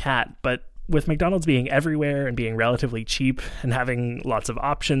talking with Kat, but with McDonald's being everywhere and being relatively cheap and having lots of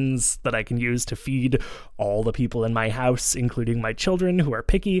options that I can use to feed all the people in my house, including my children who are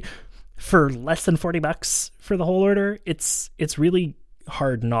picky, for less than $40 for the whole order, it's really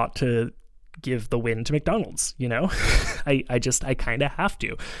hard not to give the win to McDonald's, you know? I kind of have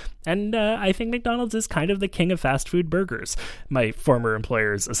to. And I think McDonald's is kind of the king of fast food burgers, my former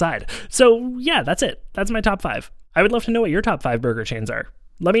employers aside. So yeah, that's it. That's my top 5. I would love to know what your top 5 burger chains are.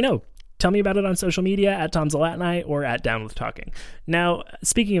 Let me know. Tell me about it on social media at Tom Zalatni or at Down With Talking. Now,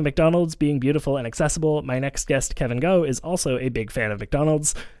 speaking of McDonald's being beautiful and accessible, my next guest, Kevin Go, is also a big fan of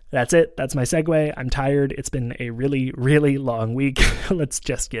McDonald's. That's it. That's my segue. I'm tired. It's been a really, really long week. Let's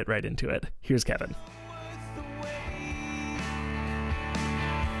just get right into it. Here's Kevin.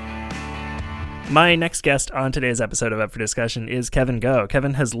 My next guest on today's episode of Up for Discussion is Kevin Go.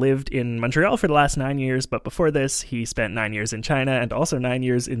 Kevin has lived in Montreal for the last 9 years, but before this, he spent 9 years in China and also 9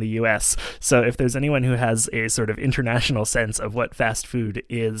 years in the US. So if there's anyone who has a sort of international sense of what fast food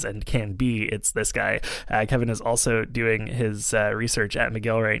is and can be, it's this guy. Kevin is also doing his research at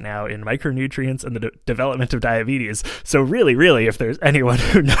McGill right now in micronutrients and the development of diabetes. So really, if there's anyone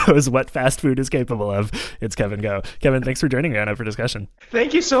who knows what fast food is capable of, it's Kevin Go. Kevin, thanks for joining me on Up for Discussion.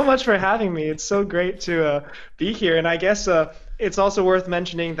 Thank you so much for having me. It's so great to be here, and I guess it's also worth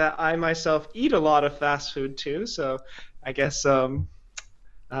mentioning that I myself eat a lot of fast food too, so I guess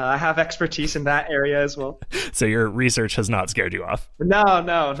I have expertise in that area as well. So your research has not scared you off. No,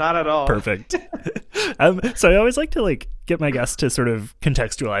 not at all. Perfect. So I always like to get my guests to sort of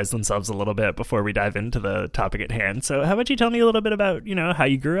contextualize themselves a little bit before we dive into the topic at hand. So how about you tell me a little bit about, how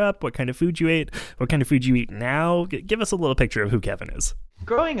you grew up, what kind of food you ate, what kind of food you eat now? Give us a little picture of who Kevin is.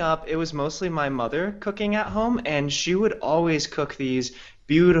 Growing up, it was mostly my mother cooking at home, and she would always cook these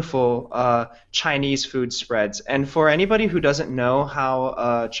beautiful Chinese food spreads. And for anybody who doesn't know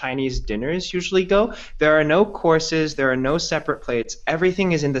how Chinese dinners usually go, there are no courses, there are no separate plates.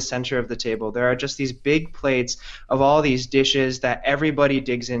 Everything is in the center of the table. There are just these big plates of all these dishes that everybody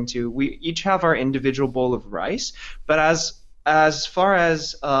digs into. We each have our individual bowl of rice, but as far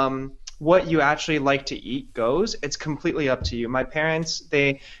as what you actually like to eat goes, it's completely up to you. My parents,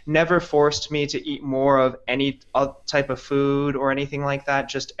 they never forced me to eat more of any type of food or anything like that.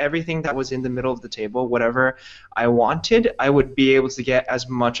 Just everything that was in the middle of the table, whatever I wanted, I would be able to get as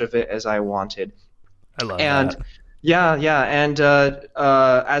much of it as I wanted. I love that. Yeah. And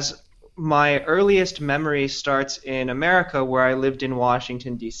as my earliest memory starts in America, where I lived in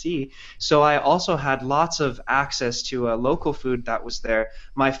Washington, D.C., so I also had lots of access to local food that was there.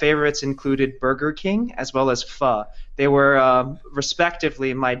 My favorites included Burger King as well as Pho. They were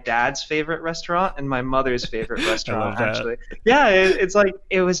respectively my dad's favorite restaurant and my mother's favorite restaurant, actually. Yeah, it's like,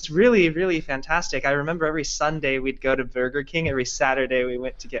 it was really, really fantastic. I remember every Sunday we'd go to Burger King. Every Saturday we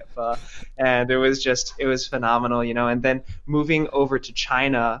went to get Pho. And it was phenomenal, And then moving over to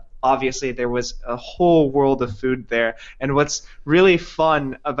China, obviously there was a whole world of food there. And what's really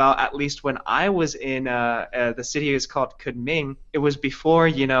fun about, at least when I was in the city is called Kunming, it was before,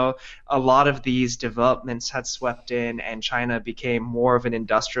 a lot of these developments had swept in and China became more of an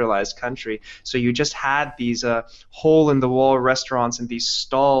industrialized country. So you just had these hole-in-the-wall restaurants and these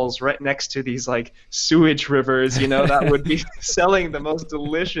stalls right next to these like sewage rivers, that would be selling the most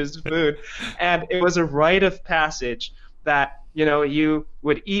delicious food. And it was a rite of passage that you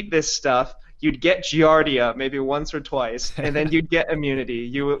would eat this stuff, you'd get giardia maybe once or twice, and then you'd get immunity.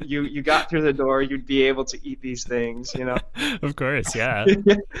 You got through the door, you'd be able to eat these things, Of course, yeah.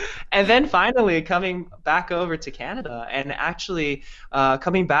 And then finally coming back over to Canada, and actually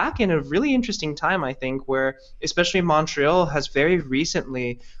coming back in a really interesting time, I think, where especially Montreal has very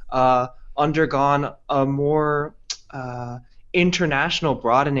recently undergone a more international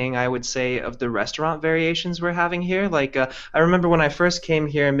broadening, I would say, of the restaurant variations we're having here. Like, I remember when I first came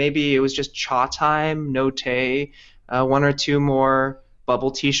here, maybe it was just Cha Time, No Tay, one or two more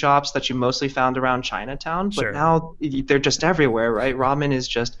bubble tea shops that you mostly found around Chinatown. But now they're just everywhere, right? Ramen is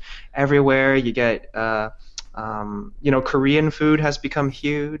just everywhere. You get, Korean food has become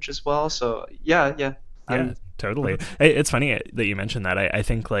huge as well. So, yeah. Totally. It's funny that you mentioned that. I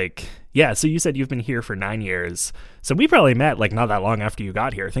think so you said you've been here for 9 years. So we probably met not that long after you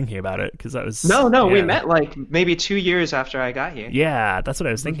got here, thinking about it, because that was... No, we met maybe 2 years after I got here. Yeah, that's what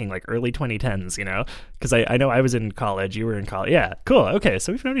I was thinking, early 2010s, because I know I was in college, you were in college. Yeah, cool. Okay,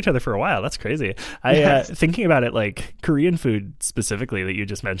 so we've known each other for a while. That's crazy. Thinking about it, Korean food specifically that you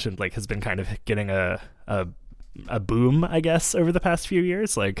just mentioned, has been kind of getting a boom, I guess, over the past few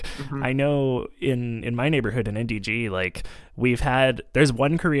years. I know in my neighborhood in NDG, there's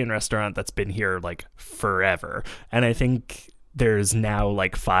one Korean restaurant that's been here forever, and I think there's now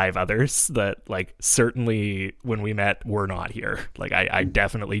 5 others that certainly when we met were not here.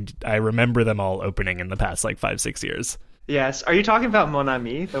 I remember them all opening in the past 5-6 years. Yes. Are you talking about Mon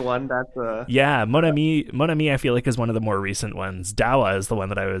Ami, the one that's... Yeah, Mon Ami I feel is one of the more recent ones. Dawa is the one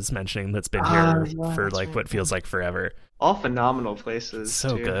that I was mentioning that's been here for what feels like forever. All phenomenal places.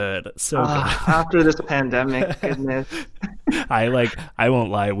 So too. Good. So good. After this pandemic, goodness. I won't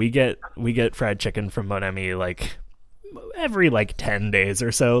lie. We get fried chicken from Mon Ami every 10 days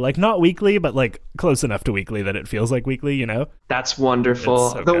or so, not weekly, but close enough to weekly that it feels like weekly, That's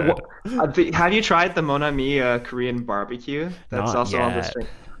wonderful. It's so good. Have you tried the Mon Ami Korean barbecue? That's Not also yet. on the street.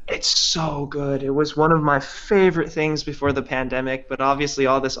 It's so good. It was one of my favorite things before the pandemic, but obviously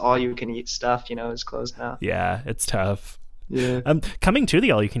all this all-you-can-eat stuff, is closed now. Yeah, it's tough. Yeah. Coming to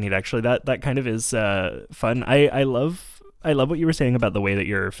the all-you-can-eat, actually, that kind of is fun. I love what you were saying about the way that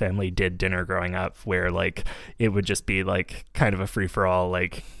your family did dinner growing up, where it would just be kind of a free-for-all,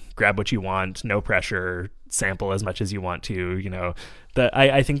 grab what you want, no pressure, sample as much as you want to,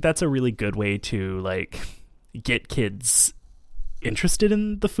 I think that's a really good way to get kids interested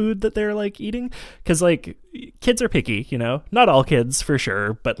in the food that they're eating, because kids are picky, not all kids for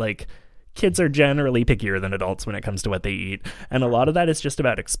sure, but kids are generally pickier than adults when it comes to what they eat, and a lot of that is just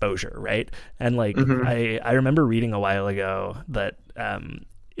about exposure, right? And I remember reading a while ago that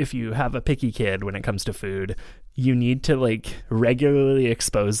if you have a picky kid when it comes to food, you need to like regularly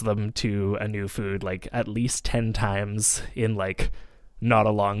expose them to a new food like at least 10 times in like not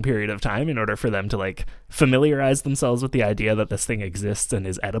a long period of time in order for them to like familiarize themselves with the idea that this thing exists and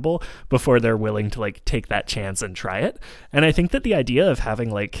is edible before they're willing to like take that chance and try it. And I think that the idea of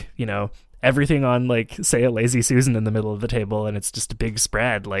having like, you know, everything on like say a Lazy Susan in the middle of the table and it's just a big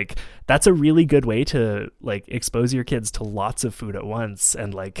spread, like that's a really good way to like expose your kids to lots of food at once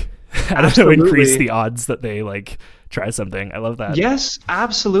and like I don't know, increase the odds that they like try something. I love that. Yes,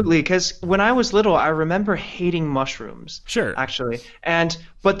 absolutely. Because when I was little, I remember hating mushrooms. Sure. Actually.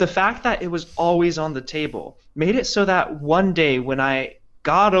 But the fact that it was always on the table made it so that one day when I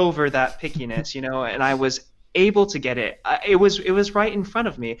got over that pickiness, you know, and I was able to get it, it was right in front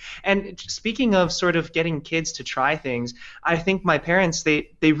of me. And speaking of sort of getting kids to try things, I think my parents, they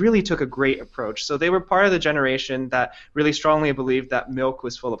really took a great approach. So they were part of the generation that really strongly believed that milk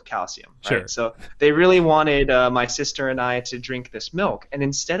was full of calcium, right? Sure. So they really wanted my sister and I to drink this milk, and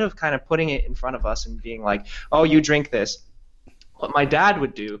instead of kind of putting it in front of us and being like, oh, you drink this, what my dad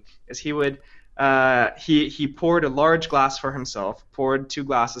would do is he would he poured a large glass for himself, poured 2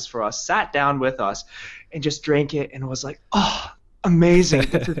 glasses for us, sat down with us, and just drank it, and was like, "Oh, amazing!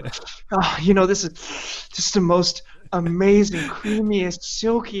 This is just the most amazing, creamiest,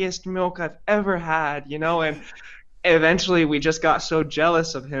 silkiest milk I've ever had." You know, and eventually we just got so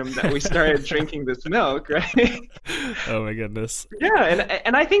jealous of him that we started drinking this milk, right? Oh my goodness. Yeah,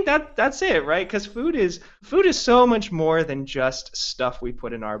 and I think that's it, right? Because food is so much more than just stuff we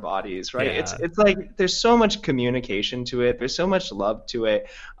put in our bodies, right? Yeah. It's like there's so much communication to it. There's so much love to it.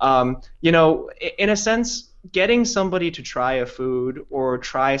 In a sense, getting somebody to try a food or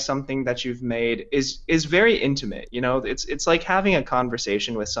try something that you've made is very intimate. You know, it's like having a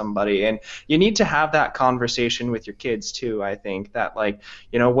conversation with somebody, and you need to have that conversation with your kids too. I think that, like,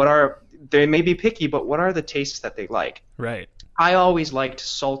 you know, they may be picky, but what are the tastes that they like? Right. I always liked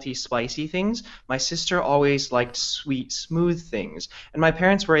salty, spicy things. My sister always liked sweet, smooth things. And my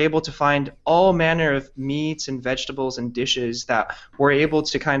parents were able to find all manner of meats and vegetables and dishes that were able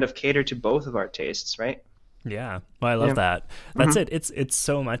to kind of cater to both of our tastes, right? Yeah. Well, I love that. That's it. It's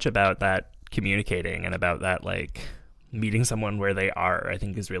so much about that communicating and about that, like, meeting someone where they are, I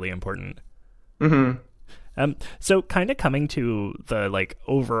think is really important. Mm-hmm. So kind of coming to the like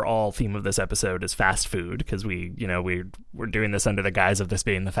overall theme of this episode is fast food, because we're doing this under the guise of this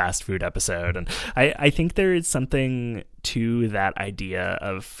being the fast food episode. And I think there is something to that idea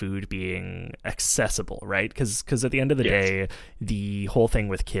of food being accessible, right? Because at the end of the day, the whole thing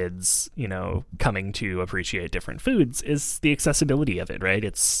with kids, you know, coming to appreciate different foods is the accessibility of it, right?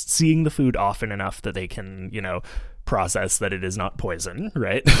 It's seeing the food often enough that they can, you know, process that it is not poison,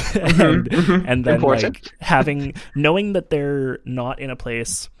 right? and then like knowing that they're not in a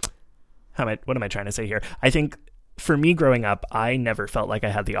place. What am I trying to say here? I think for me growing up, I never felt like I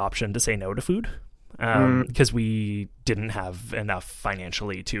had the option to say no to food, because we didn't have enough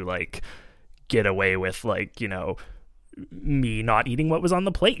financially to like get away with, like, you know, me not eating what was on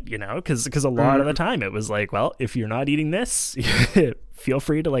the plate, you know, because a lot of the time it was like, well, if you're not eating this, feel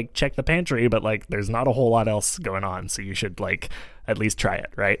free to like check the pantry, but like there's not a whole lot else going on, so you should like at least try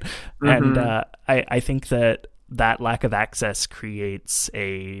it, right? And I think that lack of access creates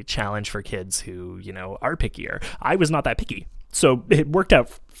a challenge for kids who, you know, are pickier. I was not that picky, so it worked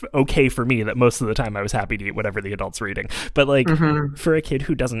out okay for me that most of the time I was happy to eat whatever the adults were eating. But like for a kid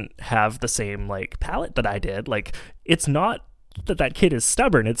who doesn't have the same like palate that I did, like it's not that kid is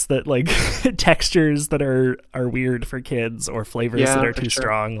stubborn, it's that like textures that are weird for kids or flavors that are too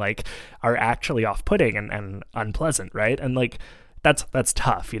strong like are actually off-putting and unpleasant, right? And like that's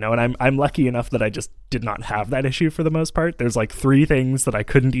tough, you know, and I'm lucky enough that I just did not have that issue for the most part. There's like 3 things that I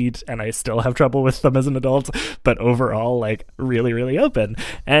couldn't eat and I still have trouble with them as an adult, but overall like really, really open.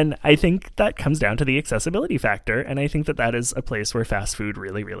 And I think that comes down to the accessibility factor, and I think that is a place where fast food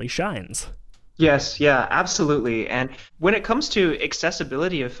really, really shines. Yes, yeah, absolutely. And when it comes to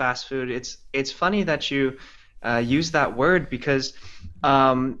accessibility of fast food, it's funny that you use that word, because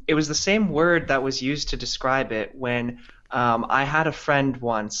it was the same word that was used to describe it when I had a friend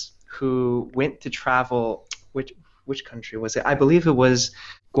once who went to travel. Which country was it? I believe it was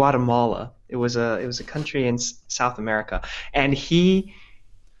Guatemala. It was a country in South America, and he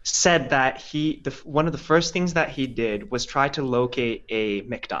said that one of the first things that he did was try to locate a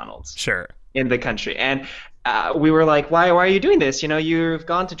McDonald's. Sure. In the country. And we were like, why are you doing this? You know, you've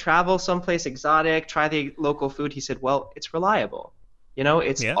gone to travel someplace exotic, try the local food. He said, well, it's reliable. You know,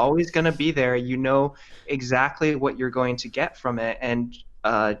 it's always going to be there. You know exactly what you're going to get from it. And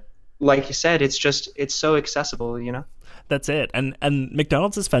like you said, it's so accessible, you know? That's it. And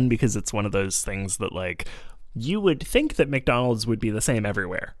McDonald's is fun because it's one of those things that like you would think that McDonald's would be the same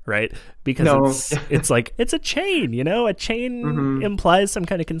everywhere, right? Because it's like it's a chain, you know? A chain implies some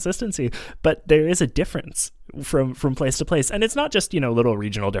kind of consistency, but there is a difference from place to place. And it's not just, you know, little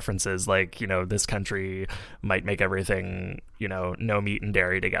regional differences like, you know, this country might make everything, you know, no meat and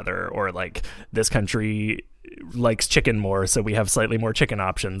dairy together, or like this country likes chicken more, so we have slightly more chicken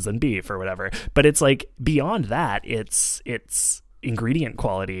options than beef or whatever. But it's like beyond that, it's ingredient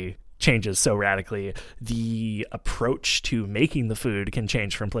quality changes so radically. The approach to making the food can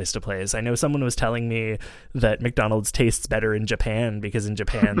change from place to place. I know someone was telling me that McDonald's tastes better in Japan because in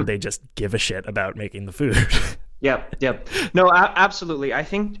Japan they just give a shit about making the food. Yep. No, absolutely. I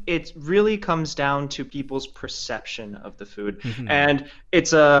think it really comes down to people's perception of the food. And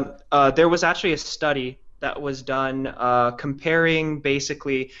it's there was actually a study that was done comparing they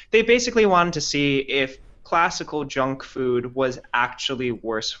basically wanted to see if classical junk food was actually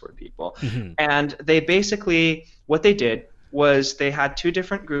worse for people. And what they did was they had two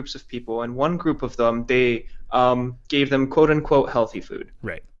different groups of people, and one group of them, they gave them quote unquote healthy food.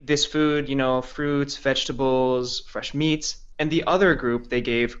 Right. This food, you know, fruits, vegetables, fresh meats. And the other group, they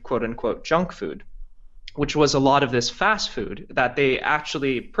gave quote unquote junk food, which was a lot of this fast food that they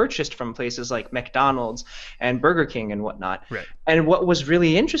actually purchased from places like McDonald's and Burger King and whatnot. Right. And what was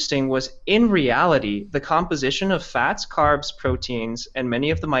really interesting was, in reality, the composition of fats, carbs, proteins, and many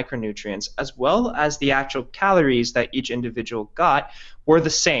of the micronutrients, as well as the actual calories that each individual got, were the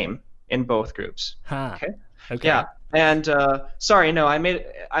same in both groups. Okay. Yeah. And I made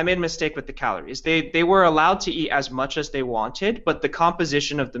a mistake with the calories. They were allowed to eat as much as they wanted, but the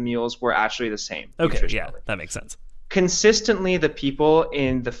composition of the meals were actually the same. Okay, yeah, that makes sense. Consistently, the people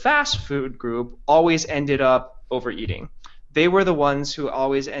in the fast food group always ended up overeating. They were the ones who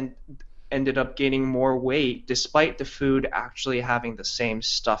always ended up gaining more weight despite the food actually having the same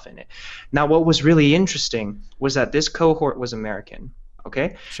stuff in it. Now, what was really interesting was that this cohort was American.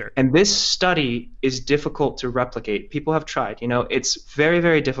 Okay. Sure. And this study is difficult to replicate. People have tried. You know, it's very,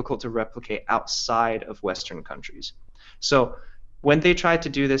 very difficult to replicate outside of Western countries. So when they tried to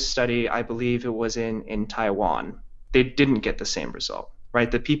do this study, I believe it was in Taiwan, they didn't get the same result, right?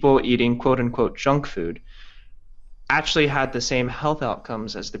 The people eating quote unquote junk food actually had the same health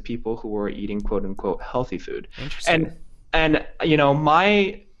outcomes as the people who were eating quote unquote healthy food. Interesting. And you know,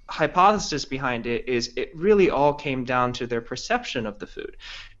 my hypothesis behind it is it really all came down to their perception of the food,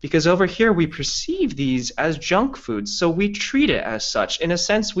 because over here we perceive these as junk foods, so we treat it as such. In a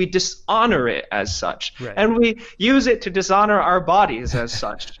sense, we dishonor it as such, right. And we use it to dishonor our bodies as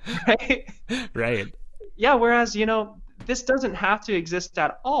such, right? Right. Yeah, whereas, you know, this doesn't have to exist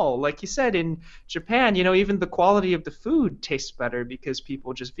at all. Like you said, in Japan, you know, even the quality of the food tastes better because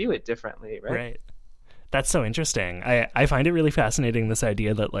people just view it differently, right? Right. That's so interesting. I find it really fascinating, this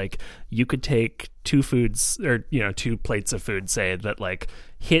idea that like you could take two foods, or, you know, two plates of food, say, that like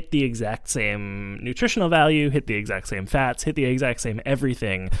hit the exact same nutritional value, hit the exact same fats, hit the exact same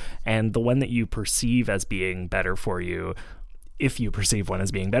everything, and the one that you perceive as being better for you, if you perceive one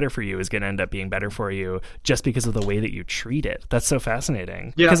as being better for you, is going to end up being better for you just because of the way that you treat it. That's so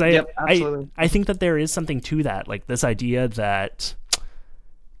fascinating. Yeah, because absolutely. I think that there is something to that, like this idea that,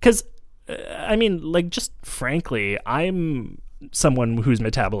 because I mean, like, just frankly, I'm someone whose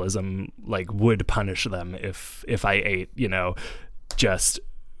metabolism like would punish them if I ate, you know, just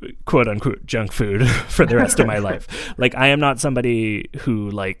quote unquote junk food for the rest of my life. Like, I am not somebody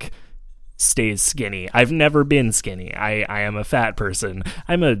who like stays skinny. I've never been skinny. I am a fat person.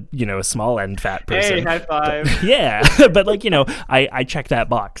 I'm a, you know, a small end fat person. Hey, high five. But, yeah. But like, you know, I check that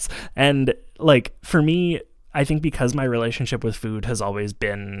box. And like, for me, I think because my relationship with food has always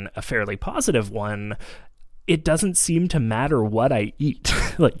been a fairly positive one, it doesn't seem to matter what I eat.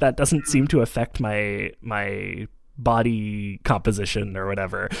 Like, that doesn't seem to affect my body composition or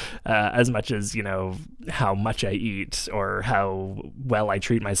whatever, as much as, you know, how much I eat or how well I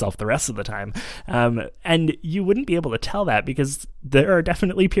treat myself the rest of the time. And you wouldn't be able to tell that, because there are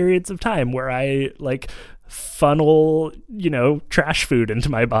definitely periods of time where I like funnel, you know, trash food into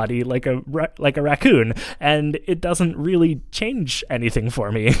my body like a raccoon, and it doesn't really change anything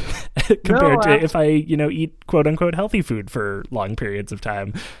for me compared to if I, you know, eat quote unquote healthy food for long periods of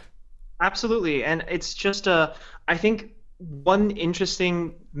time. Absolutely. And it's just I think one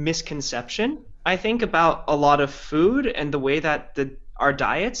interesting misconception, I think, about a lot of food and the way that our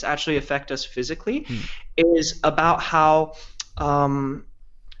diets actually affect us physically is about how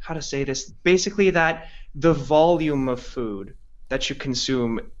to say this, basically that the volume of food that you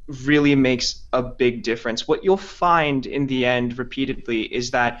consume really makes a big difference. What you'll find in the end repeatedly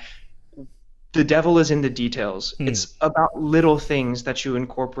is that the devil is in the details. It's about little things that you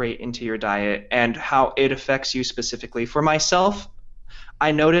incorporate into your diet and how it affects you specifically. For myself,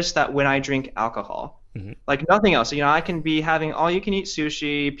 I noticed that when I drink alcohol, like nothing else, I can be having all you can eat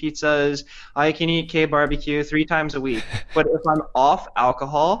sushi, pizzas, I can eat K barbecue 3 times a week. But if I'm off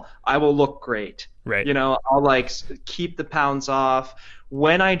alcohol, I will look great. Right. I'll like keep the pounds off.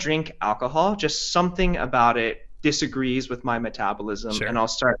 When I drink alcohol, just something about it disagrees with my metabolism, and I'll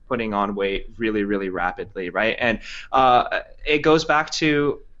start putting on weight really, really rapidly, right? And it goes back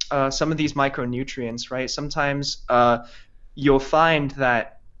to some of these micronutrients, right? Sometimes you'll find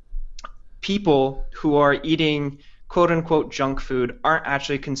that people who are eating quote-unquote junk food aren't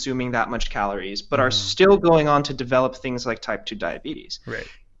actually consuming that much calories, but are still going on to develop things like type 2 diabetes. Right.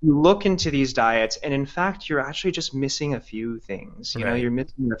 You look into these diets, and in fact, you're actually just missing a few things. You're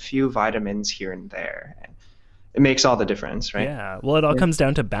missing a few vitamins here and there. And it makes all the difference, right? Yeah. Well, it all comes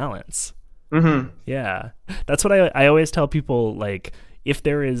down to balance. Mm-hmm. Yeah. That's what I always tell people, like, if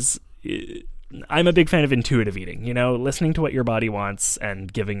there is... I'm a big fan of intuitive eating, listening to what your body wants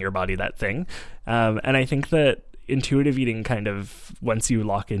and giving your body that thing. And I think that intuitive eating kind of, once you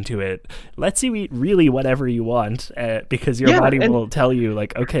lock into it, lets you eat really whatever you want, because your body will tell you,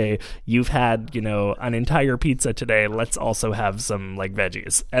 like, okay, you've had, an entire pizza today. Let's also have some like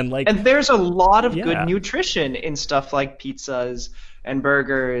veggies. And there's a lot of good nutrition in stuff like pizzas and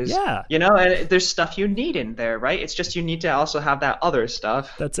burgers. Yeah. And there's stuff you need in there, right? It's just you need to also have that other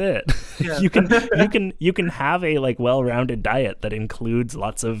stuff. That's it. Yeah. you can have a like well-rounded diet that includes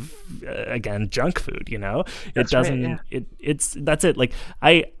lots of again junk food, It doesn't that's it. Like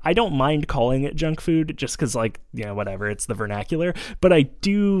I don't mind calling it junk food just cuz like, whatever, it's the vernacular, but I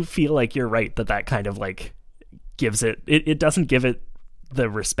do feel like you're right that kind of like gives it doesn't give it the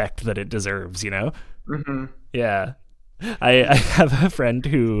respect that it deserves, Mm-hmm. Yeah. I have a friend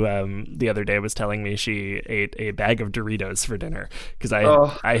who the other day was telling me she ate a bag of Doritos for dinner because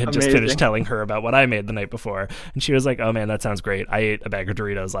I had just finished telling her about what I made the night before, and she was like, "Oh man, that sounds great. I ate a bag of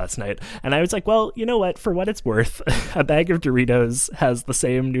Doritos last night." And I was like, "Well, you know what? For what it's worth, a bag of Doritos has the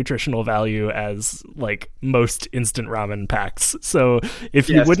same nutritional value as like most instant ramen packs. So if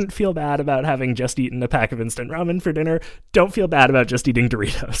you wouldn't feel bad about having just eaten a pack of instant ramen for dinner, don't feel bad about just eating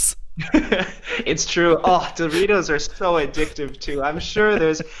Doritos." It's true. Oh, Doritos are so addictive too. I'm sure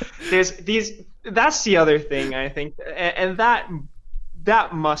there's these. That's the other thing I think, and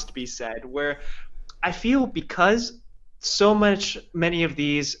that must be said. Where I feel because many of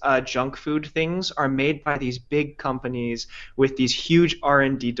these junk food things are made by these big companies with these huge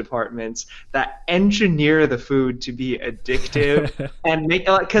R&D departments that engineer the food to be addictive and make,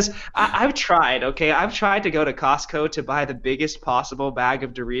 because I've tried to go to Costco to buy the biggest possible bag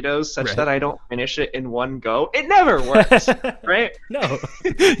of Doritos such that I don't finish it in one go. It never works, right? No,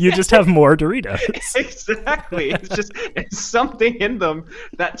 you just have more Doritos. Exactly. It's something in them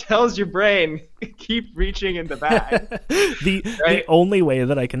that tells your brain, keep reaching in the bag. The only way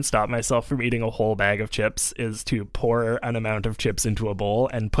that I can stop myself from eating a whole bag of chips is to pour an amount of chips into a bowl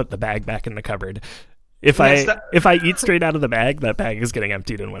and put the bag back in the cupboard. If I eat straight out of the bag, that bag is getting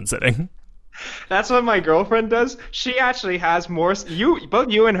emptied in one sitting. That's what my girlfriend does. She actually has more. Both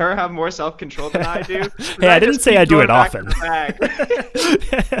you and her have more self-control than I do. Hey, I didn't say I do it often.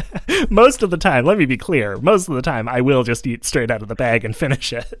 Most of the time, let me be clear. Most of the time, I will just eat straight out of the bag and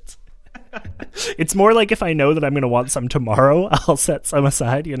finish it. It's more like if I know that I'm going to want some tomorrow, I'll set some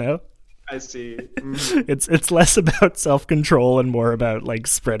aside, I see. It's less about self-control and more about like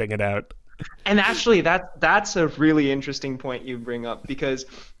spreading it out. And actually that's a really interesting point you bring up, because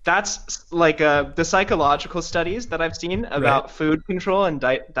that's like the psychological studies that I've seen about food control and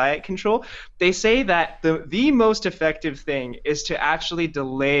diet control. They say that the most effective thing is to actually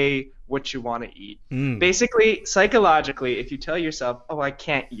delay what you want to eat. Basically, psychologically, if you tell yourself, "Oh, I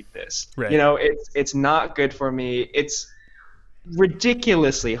can't eat this," it's not good for me. It's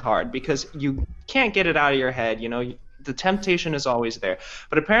ridiculously hard because you can't get it out of your head. The temptation is always there.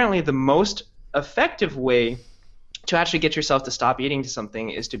 But apparently, the most effective way to actually get yourself to stop eating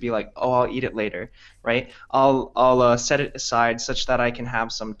something is to be like, "Oh, I'll eat it later," right? I'll set it aside such that I can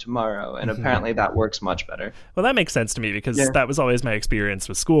have some tomorrow, and apparently that works much better. Well, that makes sense to me because that was always my experience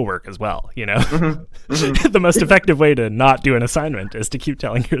with schoolwork as well. The most effective way to not do an assignment is to keep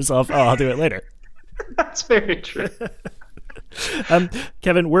telling yourself, "Oh, I'll do it later." That's very true.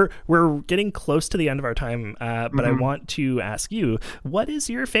 Kevin, we're getting close to the end of our time, but I want to ask you, what is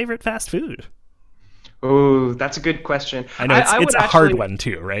your favorite fast food? Oh, that's a good question. I know it's a hard one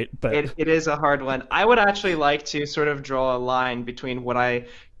too, right? But it is a hard one. I would actually like to sort of draw a line between what I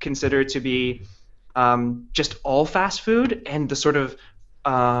consider to be just all fast food and the sort of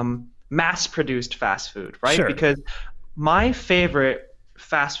mass-produced fast food, right? Sure. Because my favorite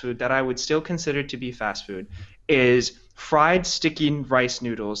fast food that I would still consider to be fast food is fried sticky rice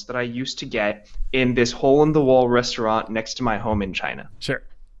noodles that I used to get in this hole-in-the-wall restaurant next to my home in China. Sure.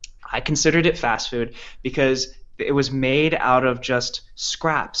 I considered it fast food because it was made out of just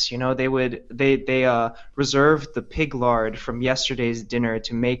scraps. They reserved the pig lard from yesterday's dinner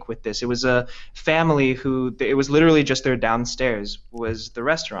to make with this. It was a family who it was literally just their downstairs was the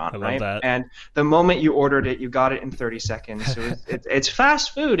restaurant, I love right? that. And the moment you ordered it, you got it in 30 seconds. So it's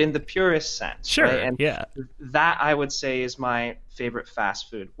fast food in the purest sense. Sure. Right? And Yeah. that I would say is my favorite fast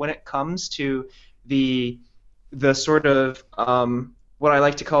food. When it comes to the sort of what I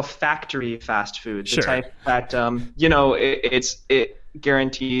like to call factory fast food, the Sure. type that it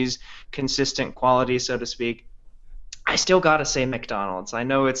guarantees consistent quality, so to speak. I still gotta say McDonald's. I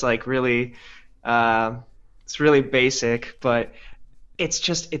know it's like really, it's really basic, but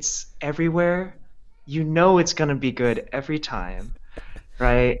it's everywhere. It's gonna be good every time.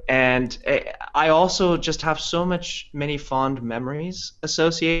 Right, and I also just have many fond memories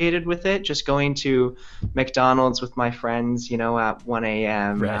associated with it. Just going to McDonald's with my friends, at 1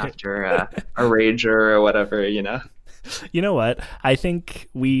 a.m. Right. after a rager or whatever, You know what? I think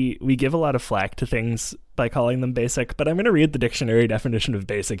we give a lot of flack to things by calling them basic, but I'm going to read the dictionary definition of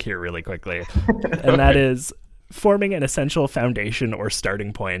basic here really quickly. And that is forming an essential foundation or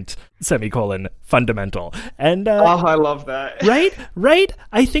starting point, fundamental. And Oh, I love that. right.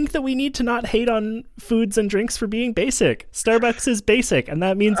 I think that we need to not hate on foods and drinks for being basic. Starbucks is basic, and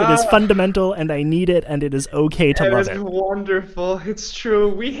that means it is fundamental, and I need it, and it is okay to love It it. is wonderful. It's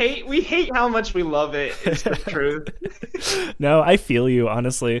true. We hate how much we love it. It's the truth. No, I feel you,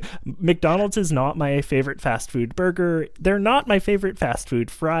 honestly. McDonald's is not my favorite fast food burger. They're not my favorite fast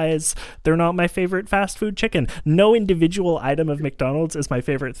food fries. They're not my favorite fast food chicken. No individual item of McDonald's is my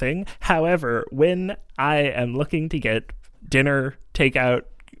favorite thing. However, when I am looking to get dinner, takeout,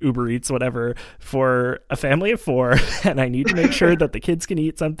 Uber Eats, whatever, for a family of 4, and I need to make sure that the kids can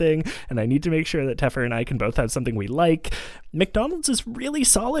eat something, and I need to make sure that Teffer and I can both have something we like, McDonald's is really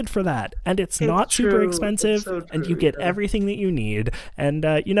solid for that. And it's not super true. expensive, It's so and true, you get yeah. everything that you need. And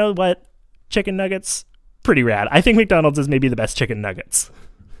you know what? Chicken nuggets, pretty rad. I think McDonald's is maybe the best chicken nuggets.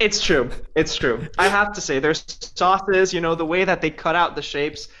 It's true. I have to say, their sauces, the way that they cut out the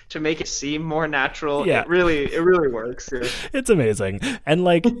shapes to make it seem more natural, Yeah. it really works. Yeah. It's amazing. And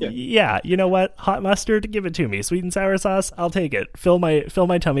yeah, you know what? Hot mustard, give it to me. Sweet and sour sauce, I'll take it. Fill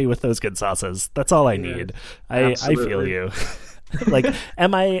my tummy with those good sauces. That's all I need. I feel absolutely. you.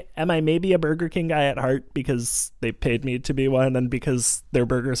 Am I maybe a Burger King guy at heart because they paid me to be one and because their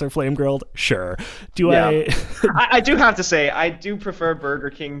burgers are flame grilled? Sure. Yeah. I do have to say, I do prefer Burger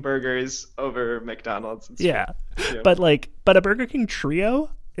King burgers over McDonald's. It's Yeah. true. But a Burger King trio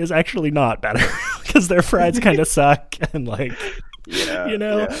is actually not better because their fries kind of suck and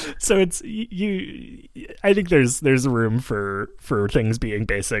Yeah. so it's I think there's room for things being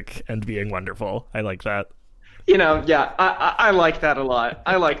basic and being wonderful. I like that. I like that a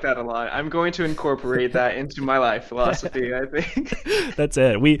lot. I'm going to incorporate that into my life philosophy, I think. That's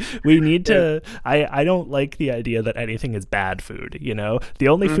it. We need to I don't like the idea that anything is bad food, The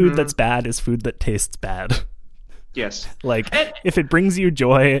only food that's bad is food that tastes bad. Yes. If it brings you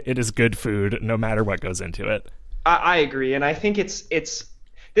joy, it is good food no matter what goes into it. I agree, and I think it's this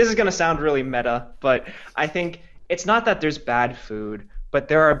is going to sound really meta, but I think it's not that there's bad food, but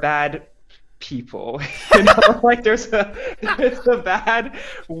there are bad people. There's a bad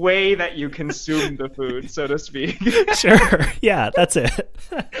way that you consume the food, so to speak. Sure. Yeah, that's it.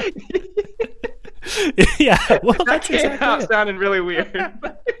 Yeah, well, that's exactly it. Sounded really weird.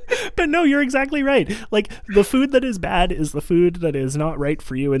 But no, you're exactly right. The food that is bad is the food that is not right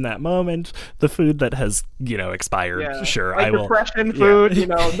for you in that moment. The food that has, expired. Yeah. Sure, like I will. Depression food,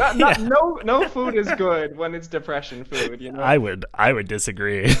 Yeah. no food is good when it's depression food. I would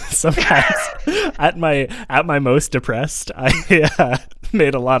disagree. Sometimes at my most depressed, I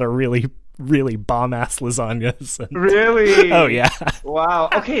made a lot of really bomb ass lasagnas. Really? Oh yeah. Wow.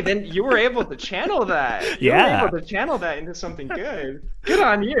 Okay, then you were able to channel that. You were able to channel that into something good. Good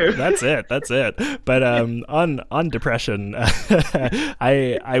on you. That's it. But on depression,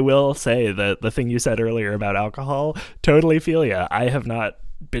 I will say that the thing you said earlier about alcohol, totally feel ya. I have not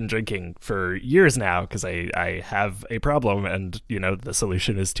been drinking for years now because I have a problem, and the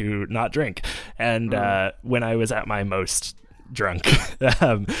solution is to not drink. And when I was at my most drunk,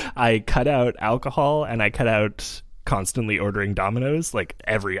 I cut out alcohol and I cut out constantly ordering Domino's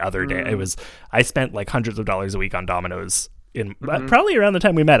every other day. I spent hundreds of dollars a week on Domino's in probably around the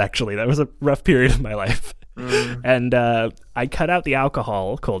time we met. Actually, that was a rough period of my life. And I cut out the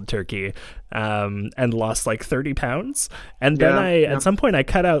alcohol cold turkey and lost like 30 pounds. And then at some point I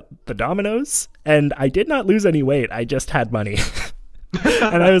cut out the Domino's and I did not lose any weight. I just had money.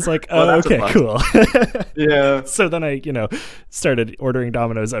 And I was like, oh, Well, that's a okay, plus. cool. Yeah. So then I, started ordering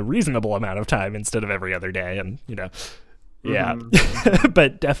Domino's a reasonable amount of time instead of every other day. And, yeah,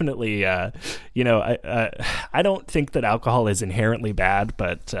 but definitely, I don't think that alcohol is inherently bad,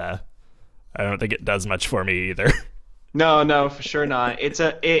 but I don't think it does much for me either. No, for sure not.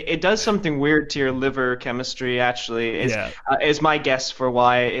 It does something weird to your liver chemistry. Actually, is my guess for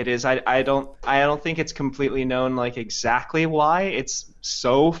why it is. I don't think it's completely known like exactly why it's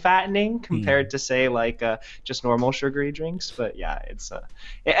so fattening compared to say like just normal sugary drinks. But yeah,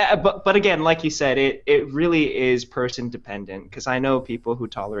 but again, like you said, it really is person dependent because I know people who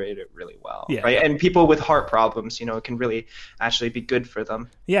tolerate it really well, right? And people with heart problems, it can really actually be good for them.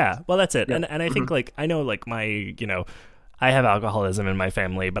 Yeah, well, that's it. And I think like I know like my I have alcoholism in my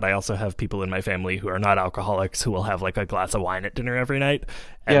family, but I also have people in my family who are not alcoholics who will have like a glass of wine at dinner every night,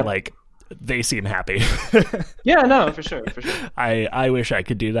 and like they seem happy. Yeah, no, for sure. I wish I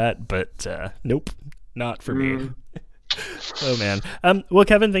could do that, but nope, not for me. Oh man. Well,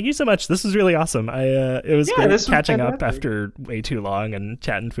 Kevin, thank you so much. This was really awesome. It was great catching up after way too long and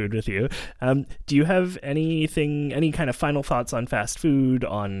chatting food with you. Do you have any kind of final thoughts on fast food,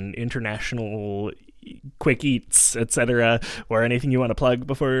 on international quick eats, etc., or anything you want to plug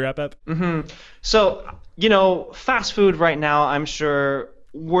before we wrap up? So, fast food right now, I'm sure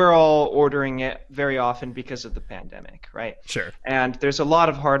we're all ordering it very often because of the pandemic, right? Sure. And there's a lot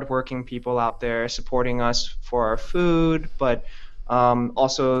of hardworking people out there supporting us for our food, but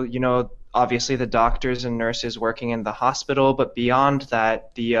also, obviously the doctors and nurses working in the hospital, but beyond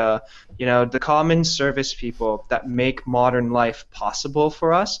that, the common service people that make modern life possible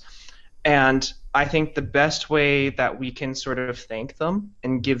for us. And I think the best way that we can sort of thank them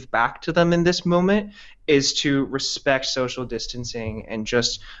and give back to them in this moment is to respect social distancing and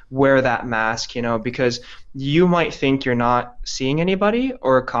just wear that mask, because you might think you're not seeing anybody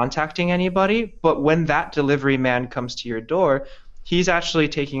or contacting anybody, but when that delivery man comes to your door, he's actually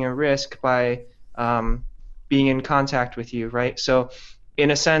taking a risk by being in contact with you, right? So in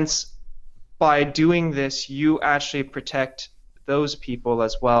a sense, by doing this, you actually protect those people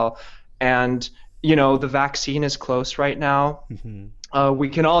as well. And, the vaccine is close right now. We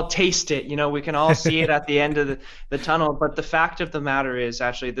can all taste it, we can all see it at the end of the tunnel. But the fact of the matter is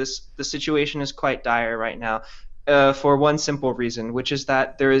actually the situation is quite dire right now for one simple reason, which is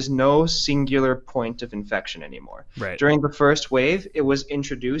that there is no singular point of infection anymore. Right. During the first wave, it was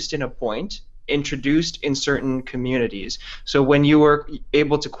introduced in certain communities. So when you were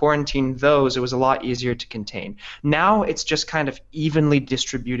able to quarantine those, it was a lot easier to contain. Now it's just kind of evenly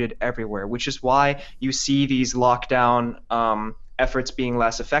distributed everywhere, which is why you see these lockdown efforts being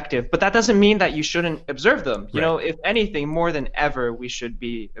less effective. But that doesn't mean that you shouldn't observe them. If anything, more than ever, we should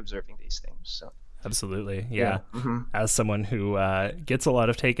be observing these things. So. Absolutely. Yeah. As someone who gets a lot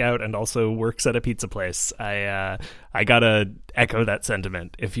of takeout and also works at a pizza place, I gotta echo that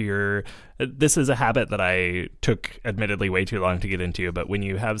sentiment. This is a habit that I took admittedly way too long to get into, but when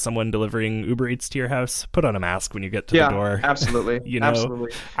you have someone delivering Uber Eats to your house, put on a mask when you get to the door. Absolutely.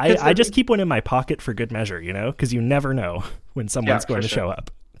 Absolutely. I just keep one in my pocket for good measure, because you never know when someone's going to show up.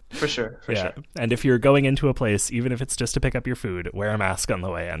 For sure. Sure. And if you're going into a place, even if it's just to pick up your food, wear a mask on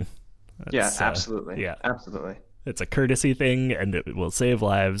the way in. Absolutely. Absolutely. It's a courtesy thing, and it will save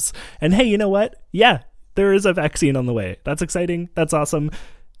lives. And hey, you know what? Yeah, there is a vaccine on the way. That's exciting. That's awesome.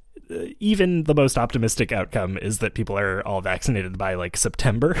 Even the most optimistic outcome is that people are all vaccinated by like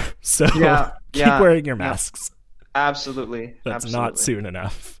September. So keep wearing your masks. Absolutely. That's not soon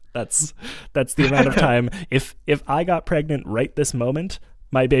enough. That's the amount of time. If I got pregnant right this moment,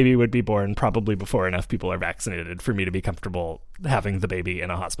 my baby would be born probably before enough people are vaccinated for me to be comfortable having the baby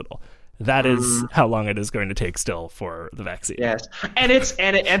in a hospital. That is how long it is going to take still for the vaccine. Yes,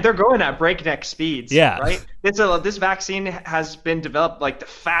 and they're going at breakneck speeds. Yeah, right. This vaccine has been developed like the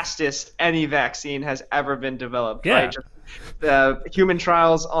fastest any vaccine has ever been developed. Yeah. Right? Just, human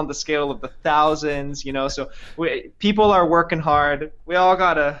trials on the scale of the thousands. So people are working hard. We all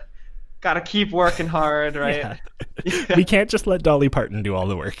gotta keep working hard, right? Yeah. We can't just let Dolly Parton do all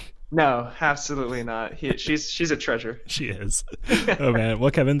the work. No, absolutely not. She's a treasure. She is. Oh man.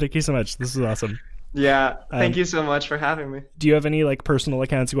 Well, Kevin, thank you so much. This is awesome. Yeah. Thank you so much for having me. Do you have any like personal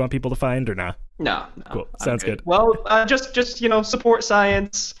accounts you want people to find or not? No. Cool. Sounds good. Well, just support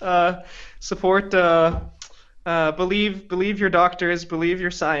science. Support. Believe your doctors. Believe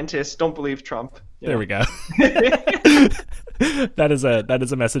your scientists. Don't believe Trump. There we go. That is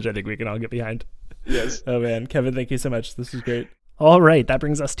a message I think we can all get behind. Yes. Oh man, Kevin, thank you so much. This was great. All right, that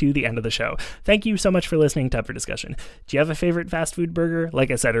brings us to the end of the show. Thank you so much for listening to Up for Discussion. Do you have a favorite fast food burger? Like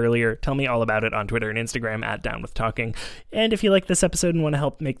I said earlier, tell me all about it on Twitter and Instagram at DownWithTalking. And if you like this episode and want to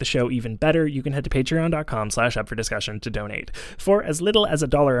help make the show even better, you can head to patreon.com/upfordiscussion to donate. For as little as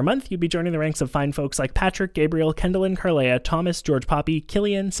 $1 a month, you'd be joining the ranks of fine folks like Patrick, Gabriel, Kendall and Carlea, Thomas, George Poppy,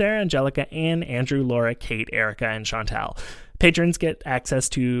 Killian, Sarah Angelica, Anne, Andrew, Laura, Kate, Erica, and Chantal. Patrons get access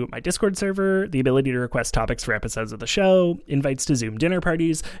to my Discord server, the ability to request topics for episodes of the show, invites to Zoom dinner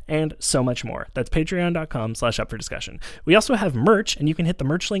parties, and so much more. That's patreon.com/upfordiscussion. We also have merch, and you can hit the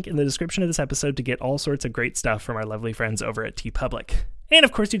merch link in the description of this episode to get all sorts of great stuff from our lovely friends over at TeePublic. And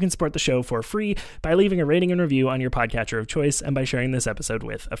of course, you can support the show for free by leaving a rating and review on your podcatcher of choice and by sharing this episode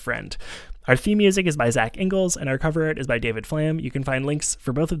with a friend. Our theme music is by Zach Ingalls, and our cover art is by David Flam. You can find links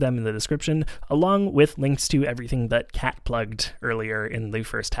for both of them in the description, along with links to everything that Kat plugged earlier in the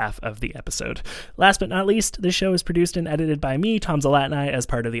first half of the episode. Last but not least, this show is produced and edited by me, Tom Zalatni, as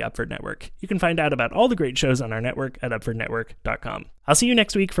part of the Upford Network. You can find out about all the great shows on our network at upfordnetwork.com. I'll see you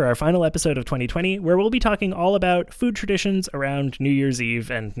next week for our final episode of 2020, where we'll be talking all about food traditions around New Year's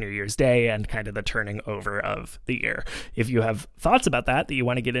Eve and New Year's Day and kind of the turning over of the year. If you have thoughts about that you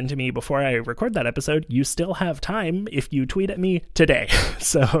want to get into me before I record that episode, you still have time if you tweet at me today.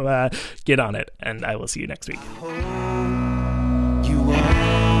 So get on it, and I will see you next week. You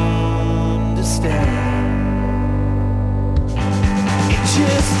understand. It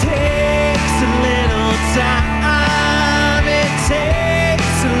just takes a little time. It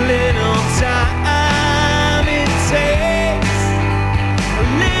takes a little time. It takes a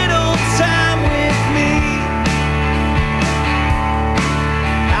little time with me.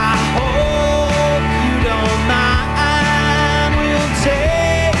 I hope you don't mind. We'll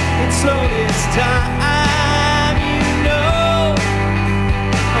take it slow this time. You know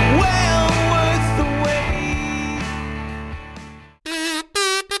I'm well worth the wait.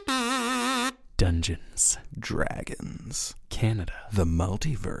 Dungeons, Dragons, Canada, the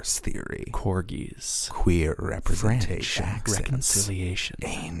multiverse theory, corgis, queer representation, friendship, reconciliation,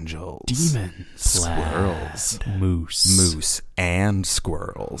 angels, demons, squirrels, moose, and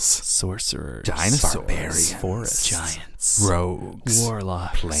squirrels, sorcerers, dinosaurs, barbarians, forests, giants, rogues,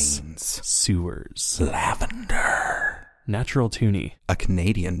 warlocks, plains, sewers, lavender. Natural Toonie, A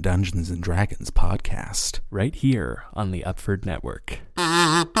Canadian Dungeons & Dragons podcast. right here on the Upford Network.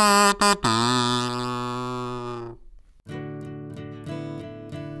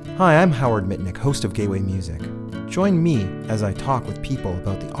 Hi, I'm Howard Mitnick, host of Gateway Music. Join me as I talk with people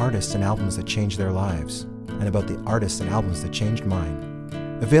about the artists and albums that changed their lives, and about the artists and albums that changed mine.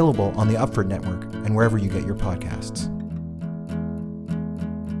 Available on the Upford Network and wherever you get your podcasts.